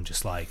anyone,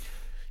 just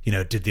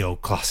did the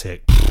old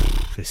classic,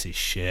 this is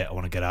shit, I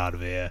want to get out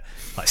of here.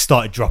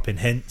 Started dropping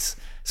hints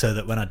so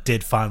that when I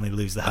did finally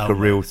lose the helmet, a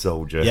real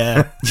soldier.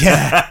 Yeah.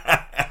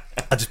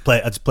 I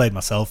just played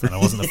myself, and I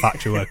wasn't the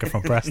factory worker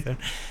from Preston.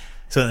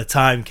 So when the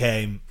time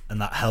came and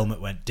that helmet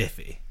went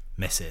diffy,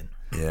 missing,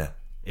 yeah,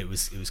 it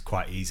was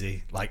quite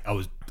easy. I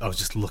was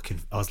just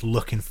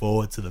looking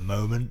forward to the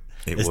moment.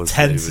 As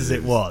tense as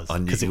it was,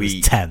 because it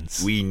was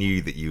tense. We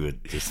knew that you were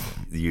just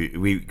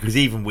because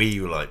even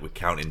we were we're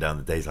counting down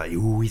the days,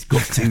 he's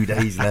got 2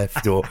 days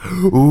left, or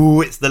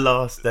it's the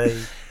last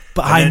day.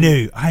 But I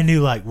knew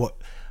what.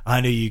 I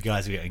knew you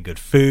guys were getting good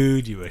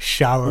food. You were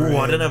showering.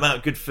 I don't know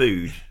about good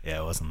food.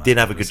 Yeah, it wasn't. Did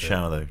have a good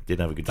shower though. Did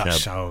have a good shower. That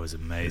shower was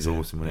amazing. It was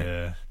awesome, wasn't it?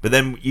 Yeah. But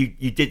then you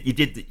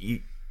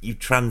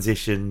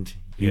transitioned.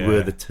 You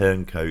were the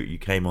turncoat. You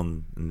came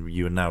on, and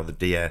you are now the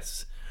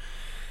DS.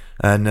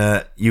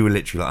 And you were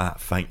literally like,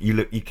 thank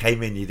you. You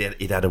came in.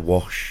 You'd had a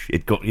wash.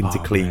 It got into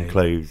clean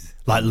clothes.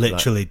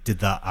 Literally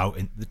did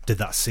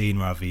that scene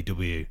where our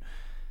VW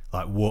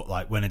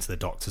went into the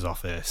doctor's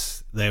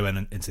office. They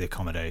went into the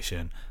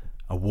accommodation.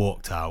 I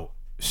walked out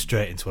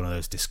straight into one of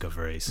those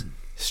Discoveries,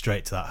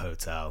 straight to that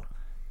hotel,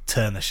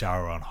 turned the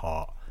shower on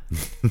hot,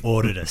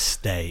 ordered a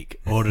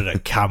steak, ordered a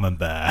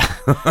camembert,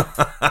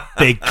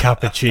 big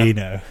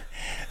cappuccino,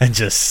 and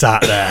just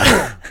sat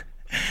there.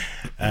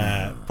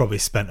 Probably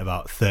spent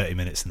about 30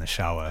 minutes in the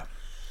shower,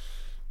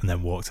 and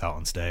then walked out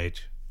on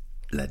stage.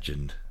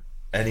 Legend.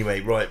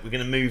 Anyway, right, we're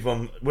going to move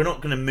on. We're not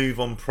going to move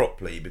on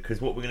properly,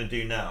 because what we're going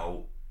to do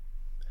now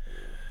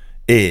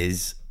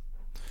is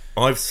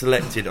I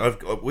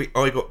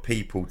got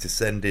people to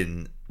send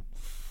in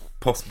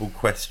possible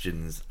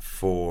questions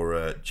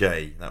for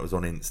Jay. That was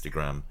on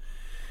Instagram.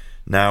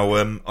 Now,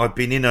 I've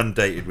been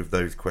inundated with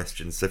those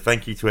questions, so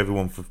thank you to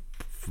everyone for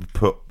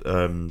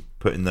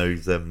putting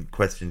those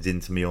questions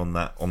into me on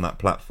that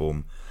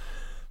platform.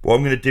 What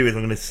I'm going to do is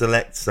I'm going to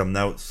select some.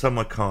 Now, some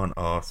I can't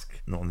ask,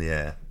 not on the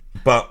air,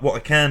 But what I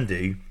can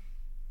do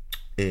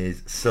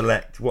is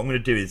select. What I'm going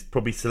to do is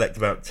probably select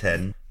about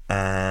 10,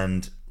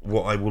 and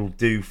what I will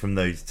do from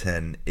those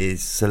 10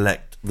 is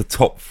select the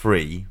top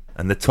 3,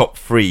 and the top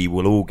 3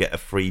 will all get a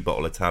free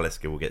bottle of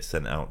Talisker. Will get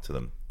sent out to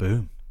them.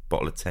 Boom.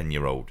 Bottle of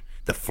 10-year-old,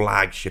 the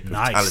flagship of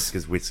Nice.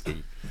 Talisker's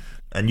whiskey,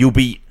 and you'll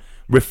be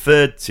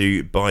referred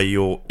to by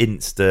your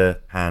Insta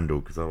handle,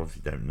 because I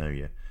obviously don't know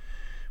you.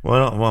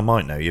 Well, I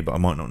might know you, but I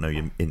might not know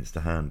your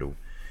Insta handle.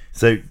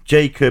 So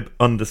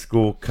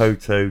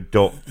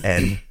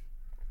Jacob_Koto.n.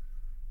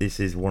 This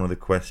is one of the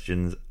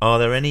questions. Are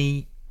there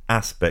any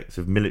aspects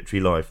of military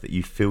life that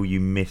you feel you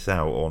miss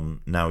out on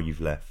now you've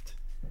left?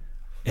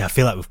 Yeah, I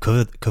feel like we've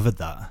covered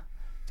that.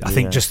 I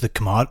think just the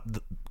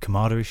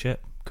camaraderie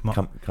shit.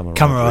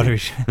 Camaraderie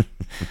shit.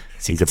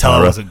 So you can tell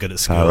I wasn't good at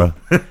school.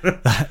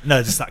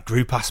 No, just that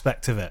group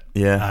aspect of it.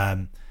 Yeah.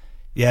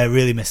 Yeah, I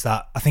really missed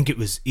that. I think it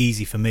was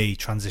easy for me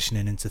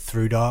transitioning into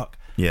Through Dark.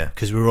 Yeah.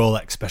 Because we were all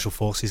ex-Special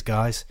Forces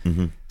guys.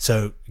 Mm-hmm.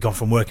 So gone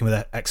from working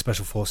with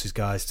ex-Special Forces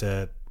guys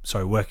to,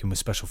 working with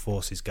Special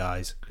Forces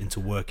guys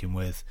into working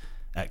with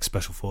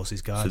ex-Special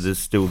Forces guys. So there's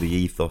still the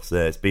ethos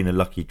there. It's been a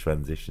lucky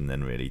transition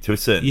then, really, to a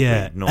certain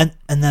degree.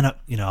 And then,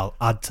 I'll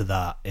add to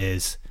that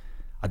is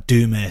I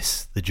do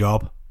miss the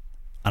job,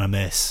 and I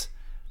miss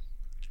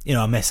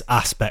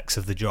aspects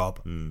of the job.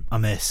 I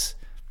miss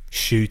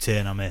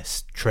shooting, I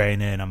miss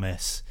training, I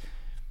miss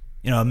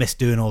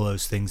doing all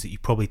those things that you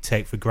probably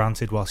take for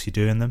granted whilst you're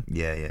doing them.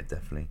 Yeah,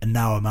 definitely. And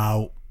now I'm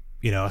out,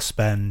 I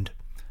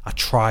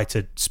try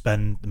to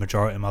spend the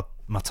majority of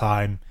my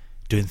time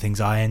doing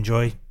things I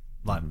enjoy,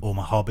 like all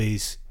my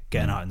hobbies,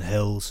 getting out in the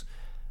hills,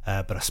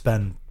 but I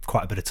spend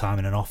quite a bit of time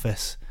in an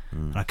office,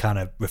 and I kind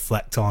of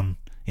reflect on,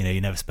 you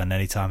never spend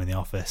any time in the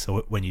office,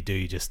 so when you do,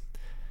 you're just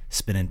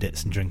spinning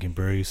dits and drinking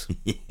brews.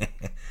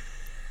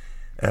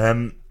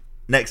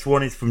 Next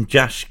one is from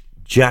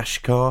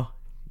Jashkar.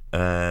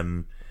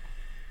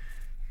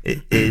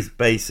 It is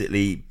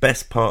basically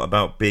best part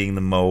about being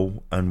the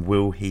mole, and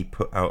will he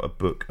put out a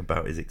book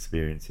about his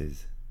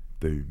experiences?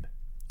 Boom.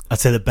 I'd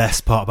say the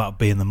best part about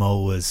being the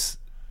mole was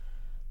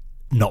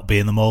not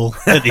being the mole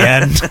at the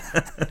end.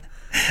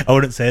 I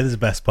wouldn't say there's the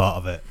best part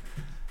of it.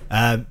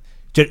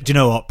 Do you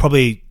know what?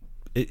 Probably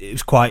it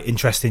was quite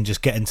interesting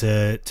just getting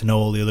to know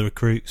all the other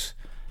recruits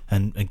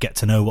and get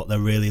to know what they're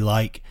really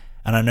like.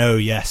 And I know,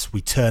 yes,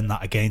 we turned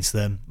that against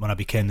them when I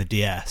became the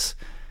DS,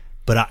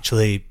 but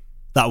actually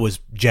that was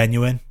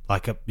genuine.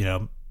 Like,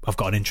 I've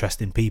got an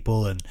interest in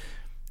people, and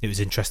it was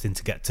interesting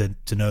to get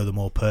to know them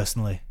all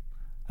personally.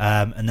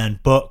 And then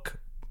book,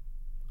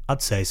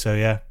 I'd say so,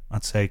 yeah.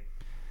 I'd say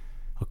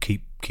I'll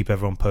keep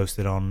everyone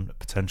posted on a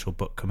potential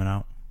book coming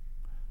out.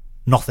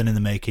 Nothing in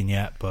the making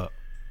yet, but...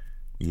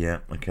 Yeah,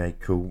 okay,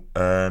 cool.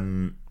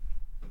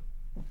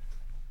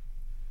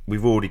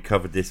 We've already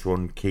covered this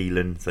one,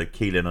 Keelan. So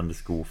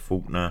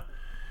Keelan_Faulkner.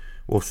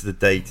 What's the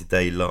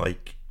day-to-day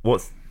like?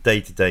 What's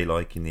day-to-day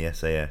like in the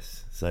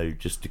SAS? So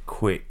just a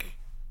quick...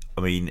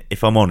 I mean,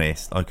 if I'm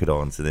honest, I could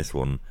answer this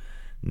one.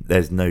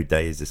 There's no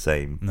day is the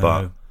same. No.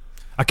 But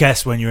I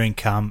guess when you're in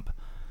camp,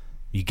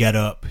 you get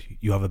up,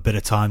 you have a bit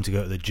of time to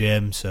go to the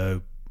gym.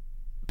 So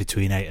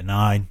between 8 and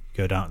 9,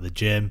 go down to the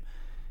gym.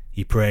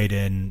 You parade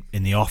in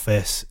the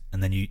office,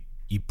 and then you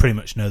pretty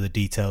much know the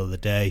detail of the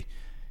day.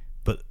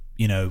 But,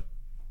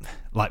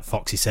 like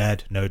Foxy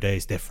said, no day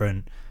is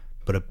different.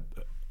 But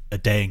a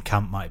day in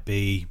camp might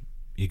be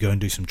you go and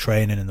do some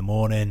training in the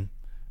morning,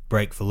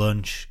 break for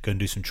lunch, go and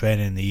do some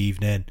training in the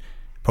evening,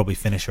 probably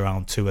finish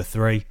around 2 or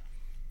 3,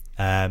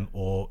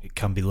 or it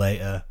can be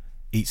later,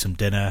 eat some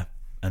dinner,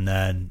 and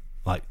then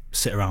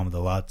sit around with the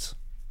lads.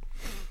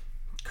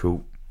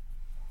 Cool.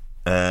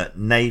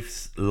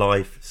 Naif's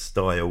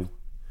lifestyle.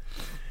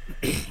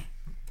 This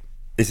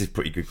is a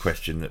pretty good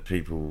question that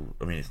people...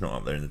 I mean, it's not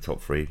up there in the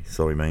top 3.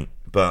 Sorry, mate.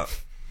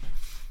 But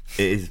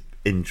it is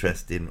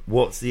interesting.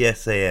 What's the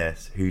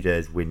SAS Who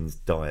Dares Wins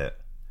diet?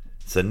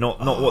 So not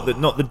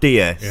the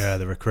DS. Yeah,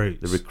 the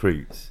recruits. The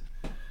recruits.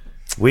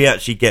 We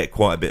actually get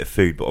quite a bit of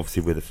food, but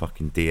obviously we're the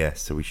fucking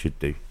DS, so we should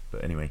do.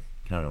 But anyway,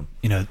 carry on.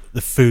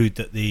 The food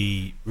that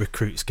the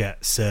recruits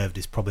get served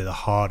is probably the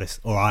hardest,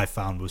 or I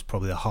found was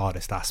probably the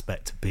hardest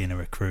aspect of being a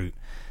recruit.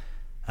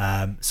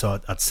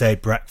 So I'd say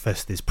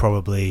breakfast is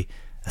probably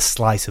a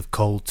slice of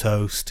cold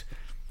toast,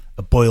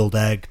 a boiled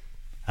egg.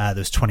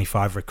 There's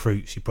 25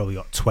 recruits, you probably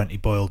got 20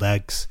 boiled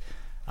eggs,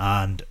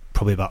 and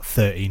probably about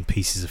 13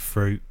 pieces of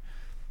fruit.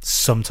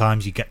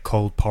 Sometimes you get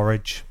cold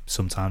porridge,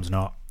 sometimes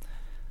not.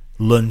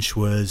 Lunch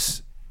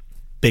was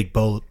big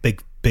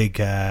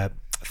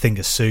thing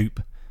of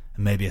soup,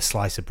 and maybe a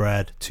slice of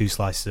bread, 2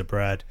 slices of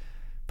bread.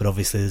 But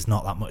obviously there's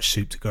not that much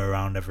soup to go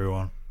around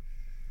everyone.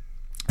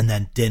 And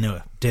then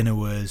dinner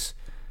was...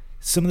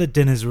 Some of the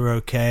dinners were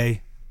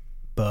okay,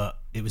 but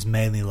it was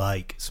mainly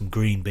like some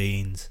green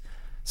beans,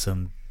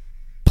 some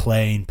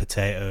plain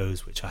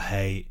potatoes, which I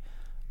hate,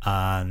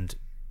 and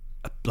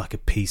a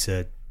piece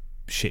of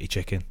shitty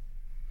chicken.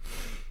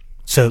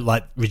 So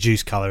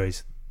reduced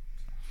calories.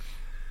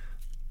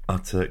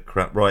 Utter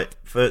crap. Right,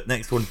 for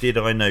next one, did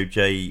I know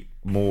Jay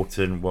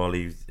Morton while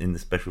he was in the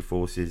Special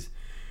Forces?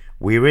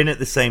 We were in at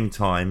the same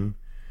time,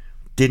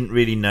 didn't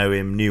really know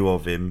him, knew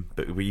of him,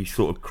 but you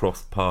sort of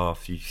cross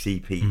paths, you see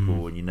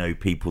people and you know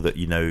people that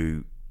you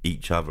know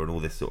each other and all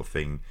this sort of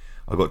thing.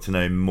 I got to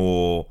know him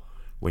more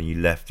when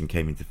you left and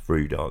came into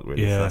Through Dark,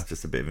 really. Yeah. So that's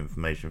just a bit of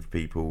information for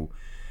people.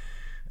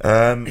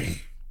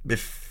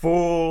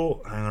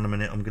 Before, hang on a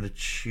minute, I'm going to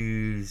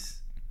choose.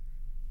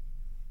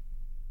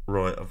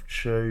 Right, I've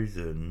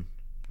chosen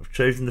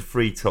the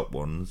 3 top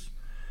ones.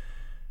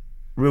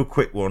 Real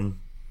quick one.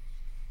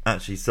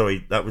 Actually,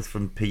 sorry, that was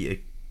from Peter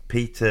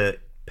K.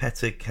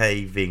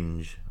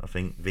 Vinge, I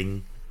think.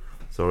 Ving.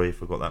 Sorry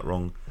if I got that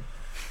wrong.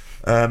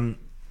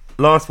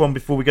 Last one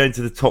before we go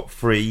into the top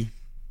 3,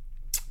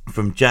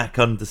 from Jack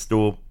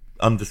 _Bainon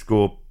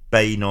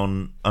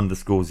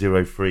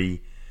 _03.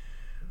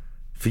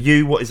 For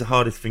you, what is the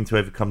hardest thing to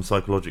overcome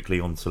psychologically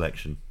on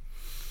selection?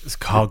 It's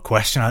a hard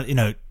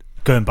question.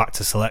 Going back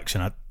to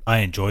selection, I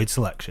enjoyed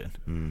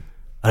selection.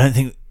 I don't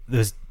think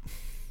there's,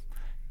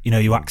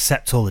 you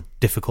accept all the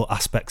difficult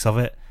aspects of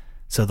it.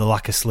 So the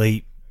lack of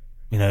sleep,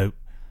 you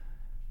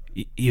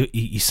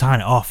sign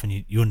it off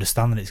and you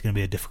understand that it's going to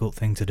be a difficult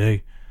thing to do.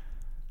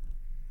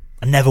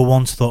 I never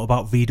once thought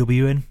about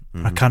VWing.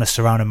 I kind of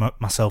surrounded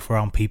myself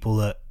around people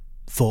that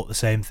thought the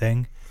same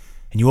thing.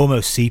 And you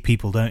almost see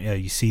people, don't you?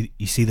 You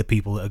see the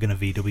people that are going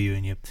to VW,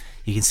 and you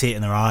can see it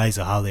in their eyes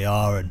or how they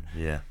are, and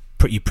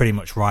you're pretty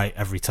much right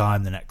every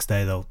time. The next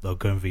day they'll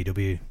go and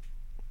VW.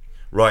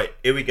 Right,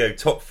 here we go.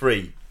 Top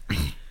 3.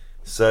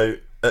 So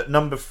at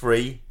number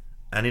 3,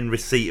 and in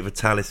receipt of a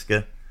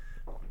Talisker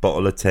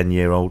bottle of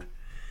 10-year-old,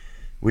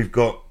 we've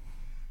got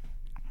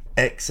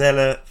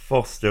Xella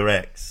Foster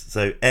X.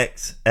 So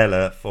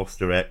Xella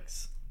Foster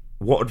X.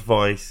 What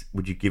advice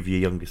would you give your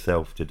younger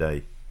self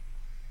today?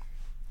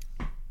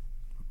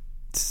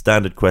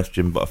 Standard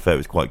question, but I felt it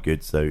was quite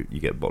good, so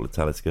you get a bottle of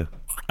Talisker.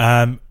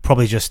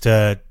 Probably just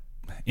I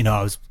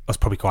was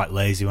probably quite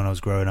lazy when I was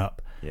growing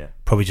up. Yeah.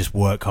 Probably just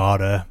work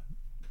harder,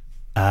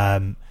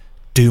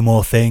 do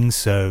more things.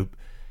 So,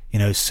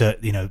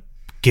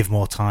 give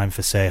more time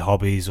for, say,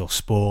 hobbies or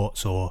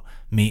sports or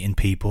meeting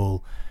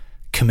people.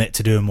 Commit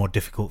to doing more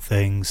difficult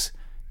things.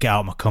 Get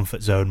out of my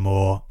comfort zone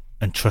more,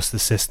 and trust the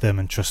system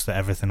and trust that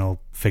everything will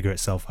figure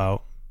itself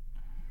out.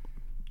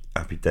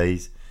 Happy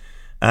days.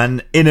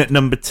 And in at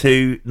number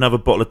 2, another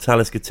bottle of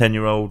Talisker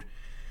 10-year-old.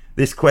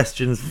 This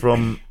question's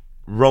from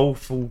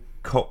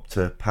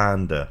Rolfcopter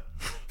Panda.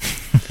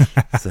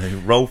 So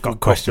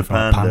Rolfcopter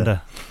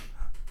Panda.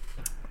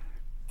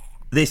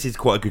 This is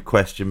quite a good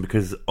question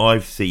because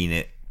I've seen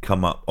it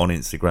come up on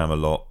Instagram a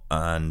lot,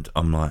 and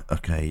I'm like,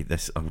 okay, I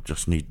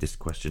just need this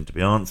question to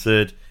be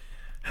answered.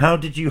 How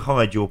did you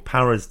hide your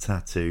Paras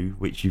tattoo,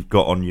 which you've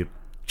got on your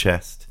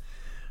chest,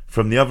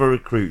 from the other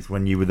recruits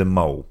when you were the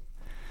mole?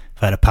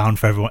 I had £1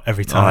 for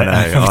every time.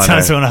 I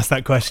know. Someone asked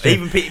that question.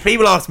 Even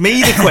people ask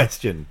me the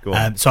question. Go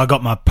on. So I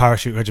got my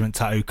parachute regiment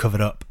tattoo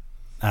covered up.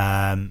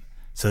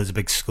 So there's a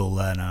big skull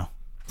there now.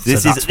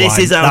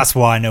 That's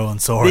why no one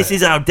saw it. This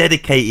is how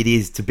dedicated he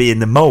is to being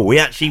the mole.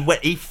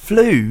 He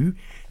flew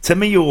to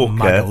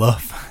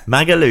Mallorca,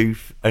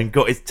 Magaluf, and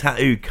got his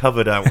tattoo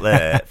covered out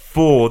there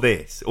for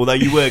this. Although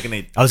you were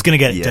going to, I was going to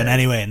get it done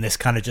anyway, and this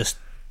kind of just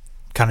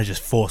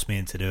forced me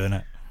into doing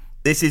it.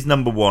 This is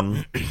number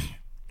 1.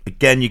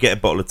 Again, you get a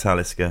bottle of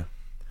Talisker,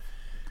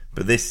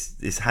 but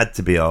this had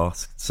to be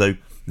asked. So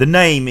the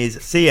name is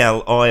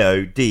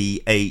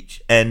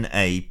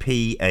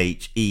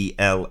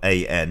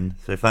CLIODHNAPHELAN.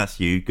 So if that's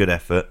you, good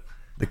effort.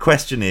 The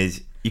question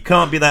is, you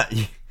can't be that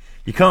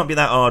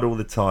hard all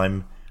the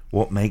time.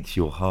 What makes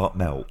your heart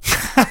melt?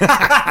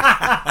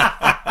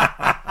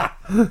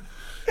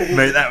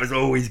 Mate, that was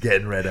always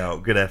getting read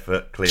out. Good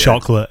effort, Cleo.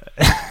 Chocolate.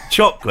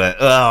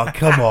 Oh,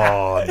 come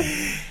on.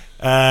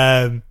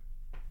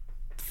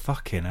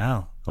 Fucking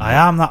hell. I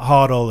am that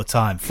hard all the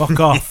time.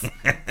 Fuck off.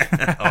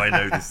 I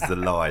know this is a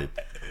lie.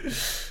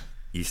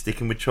 You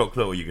sticking with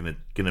chocolate, or are you gonna?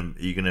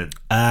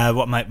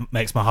 What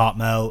makes my heart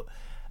melt?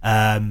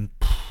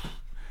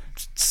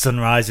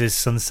 Sunrises,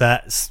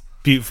 sunsets,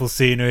 beautiful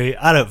scenery.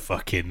 I don't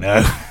fucking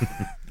know.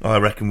 I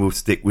reckon we'll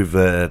stick with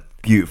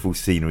beautiful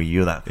scenery.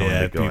 You're that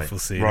kind of guy. Beautiful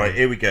scenery. Right,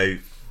 here we go.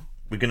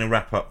 We're going to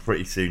wrap up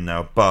pretty soon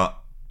now, but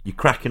you're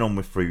cracking on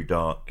with Through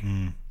Dark.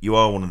 You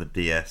are one of the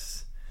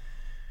DS.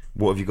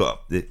 What have you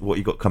got? What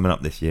you got coming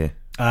up this year?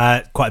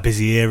 Quite a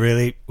busy year,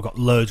 really. We've got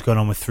loads going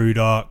on with Through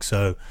Dark.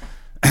 So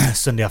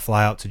Sunday I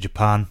fly out to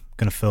Japan.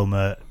 Going to film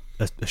a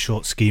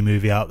short ski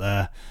movie out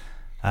there,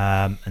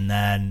 and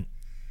then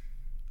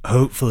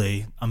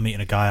hopefully I'm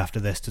meeting a guy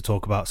after this to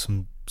talk about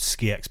some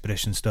ski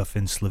expedition stuff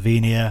in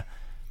Slovenia.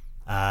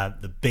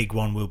 The big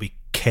one will be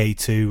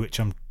K2, which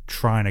I'm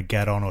trying to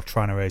get on or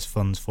trying to raise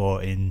funds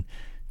for in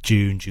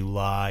June,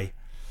 July.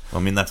 I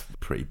mean, that's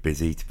pretty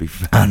busy, to be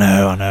fair. I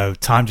know.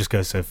 Time just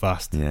goes so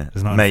fast. Yeah.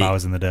 There's not enough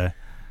hours in the day.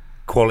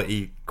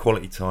 Quality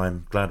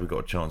time. Glad we got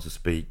a chance to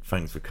speak.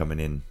 Thanks for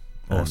coming in.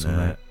 Awesome,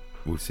 mate.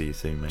 We'll see you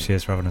soon, mate.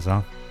 Cheers for having us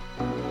on.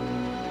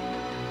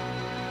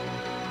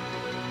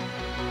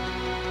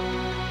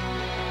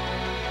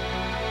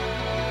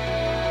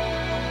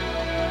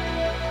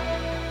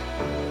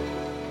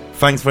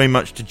 thanks very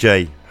much to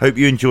Jay. Hope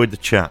you enjoyed the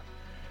chat.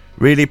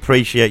 Really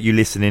appreciate you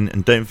listening,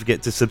 and don't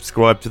forget to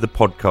subscribe to the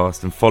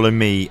podcast and follow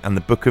me and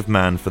the Book of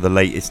Man for the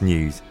latest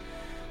news.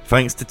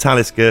 Thanks to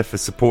Talisker for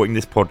supporting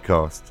this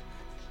podcast.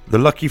 The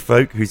lucky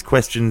folk whose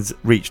questions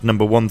reached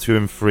number 1, 2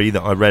 and 3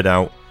 that I read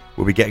out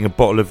will be getting a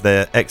bottle of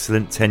their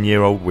excellent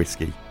 10-year-old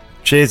whiskey.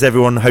 Cheers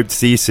everyone, hope to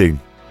see you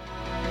soon.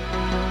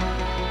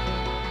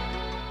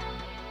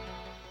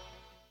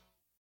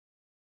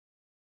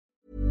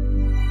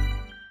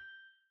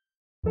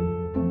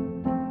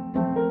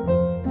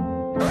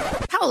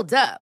 Hold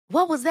up.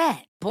 What was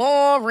that?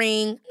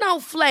 Boring. No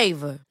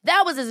flavor.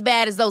 That was as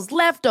bad as those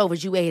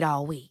leftovers you ate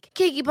all week.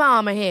 Keke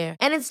Palmer here,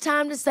 and it's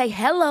time to say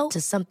hello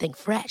to something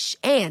fresh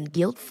and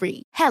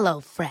guilt-free. Hello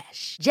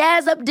Fresh.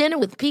 Jazz up dinner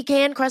with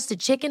pecan-crusted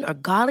chicken or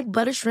garlic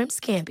butter shrimp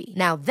scampi.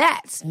 Now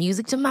that's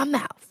music to my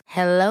mouth.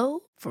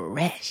 Hello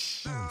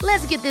Fresh.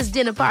 Let's get this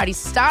dinner party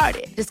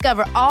started.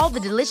 Discover all the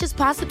delicious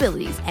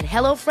possibilities at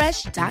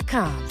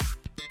HelloFresh.com.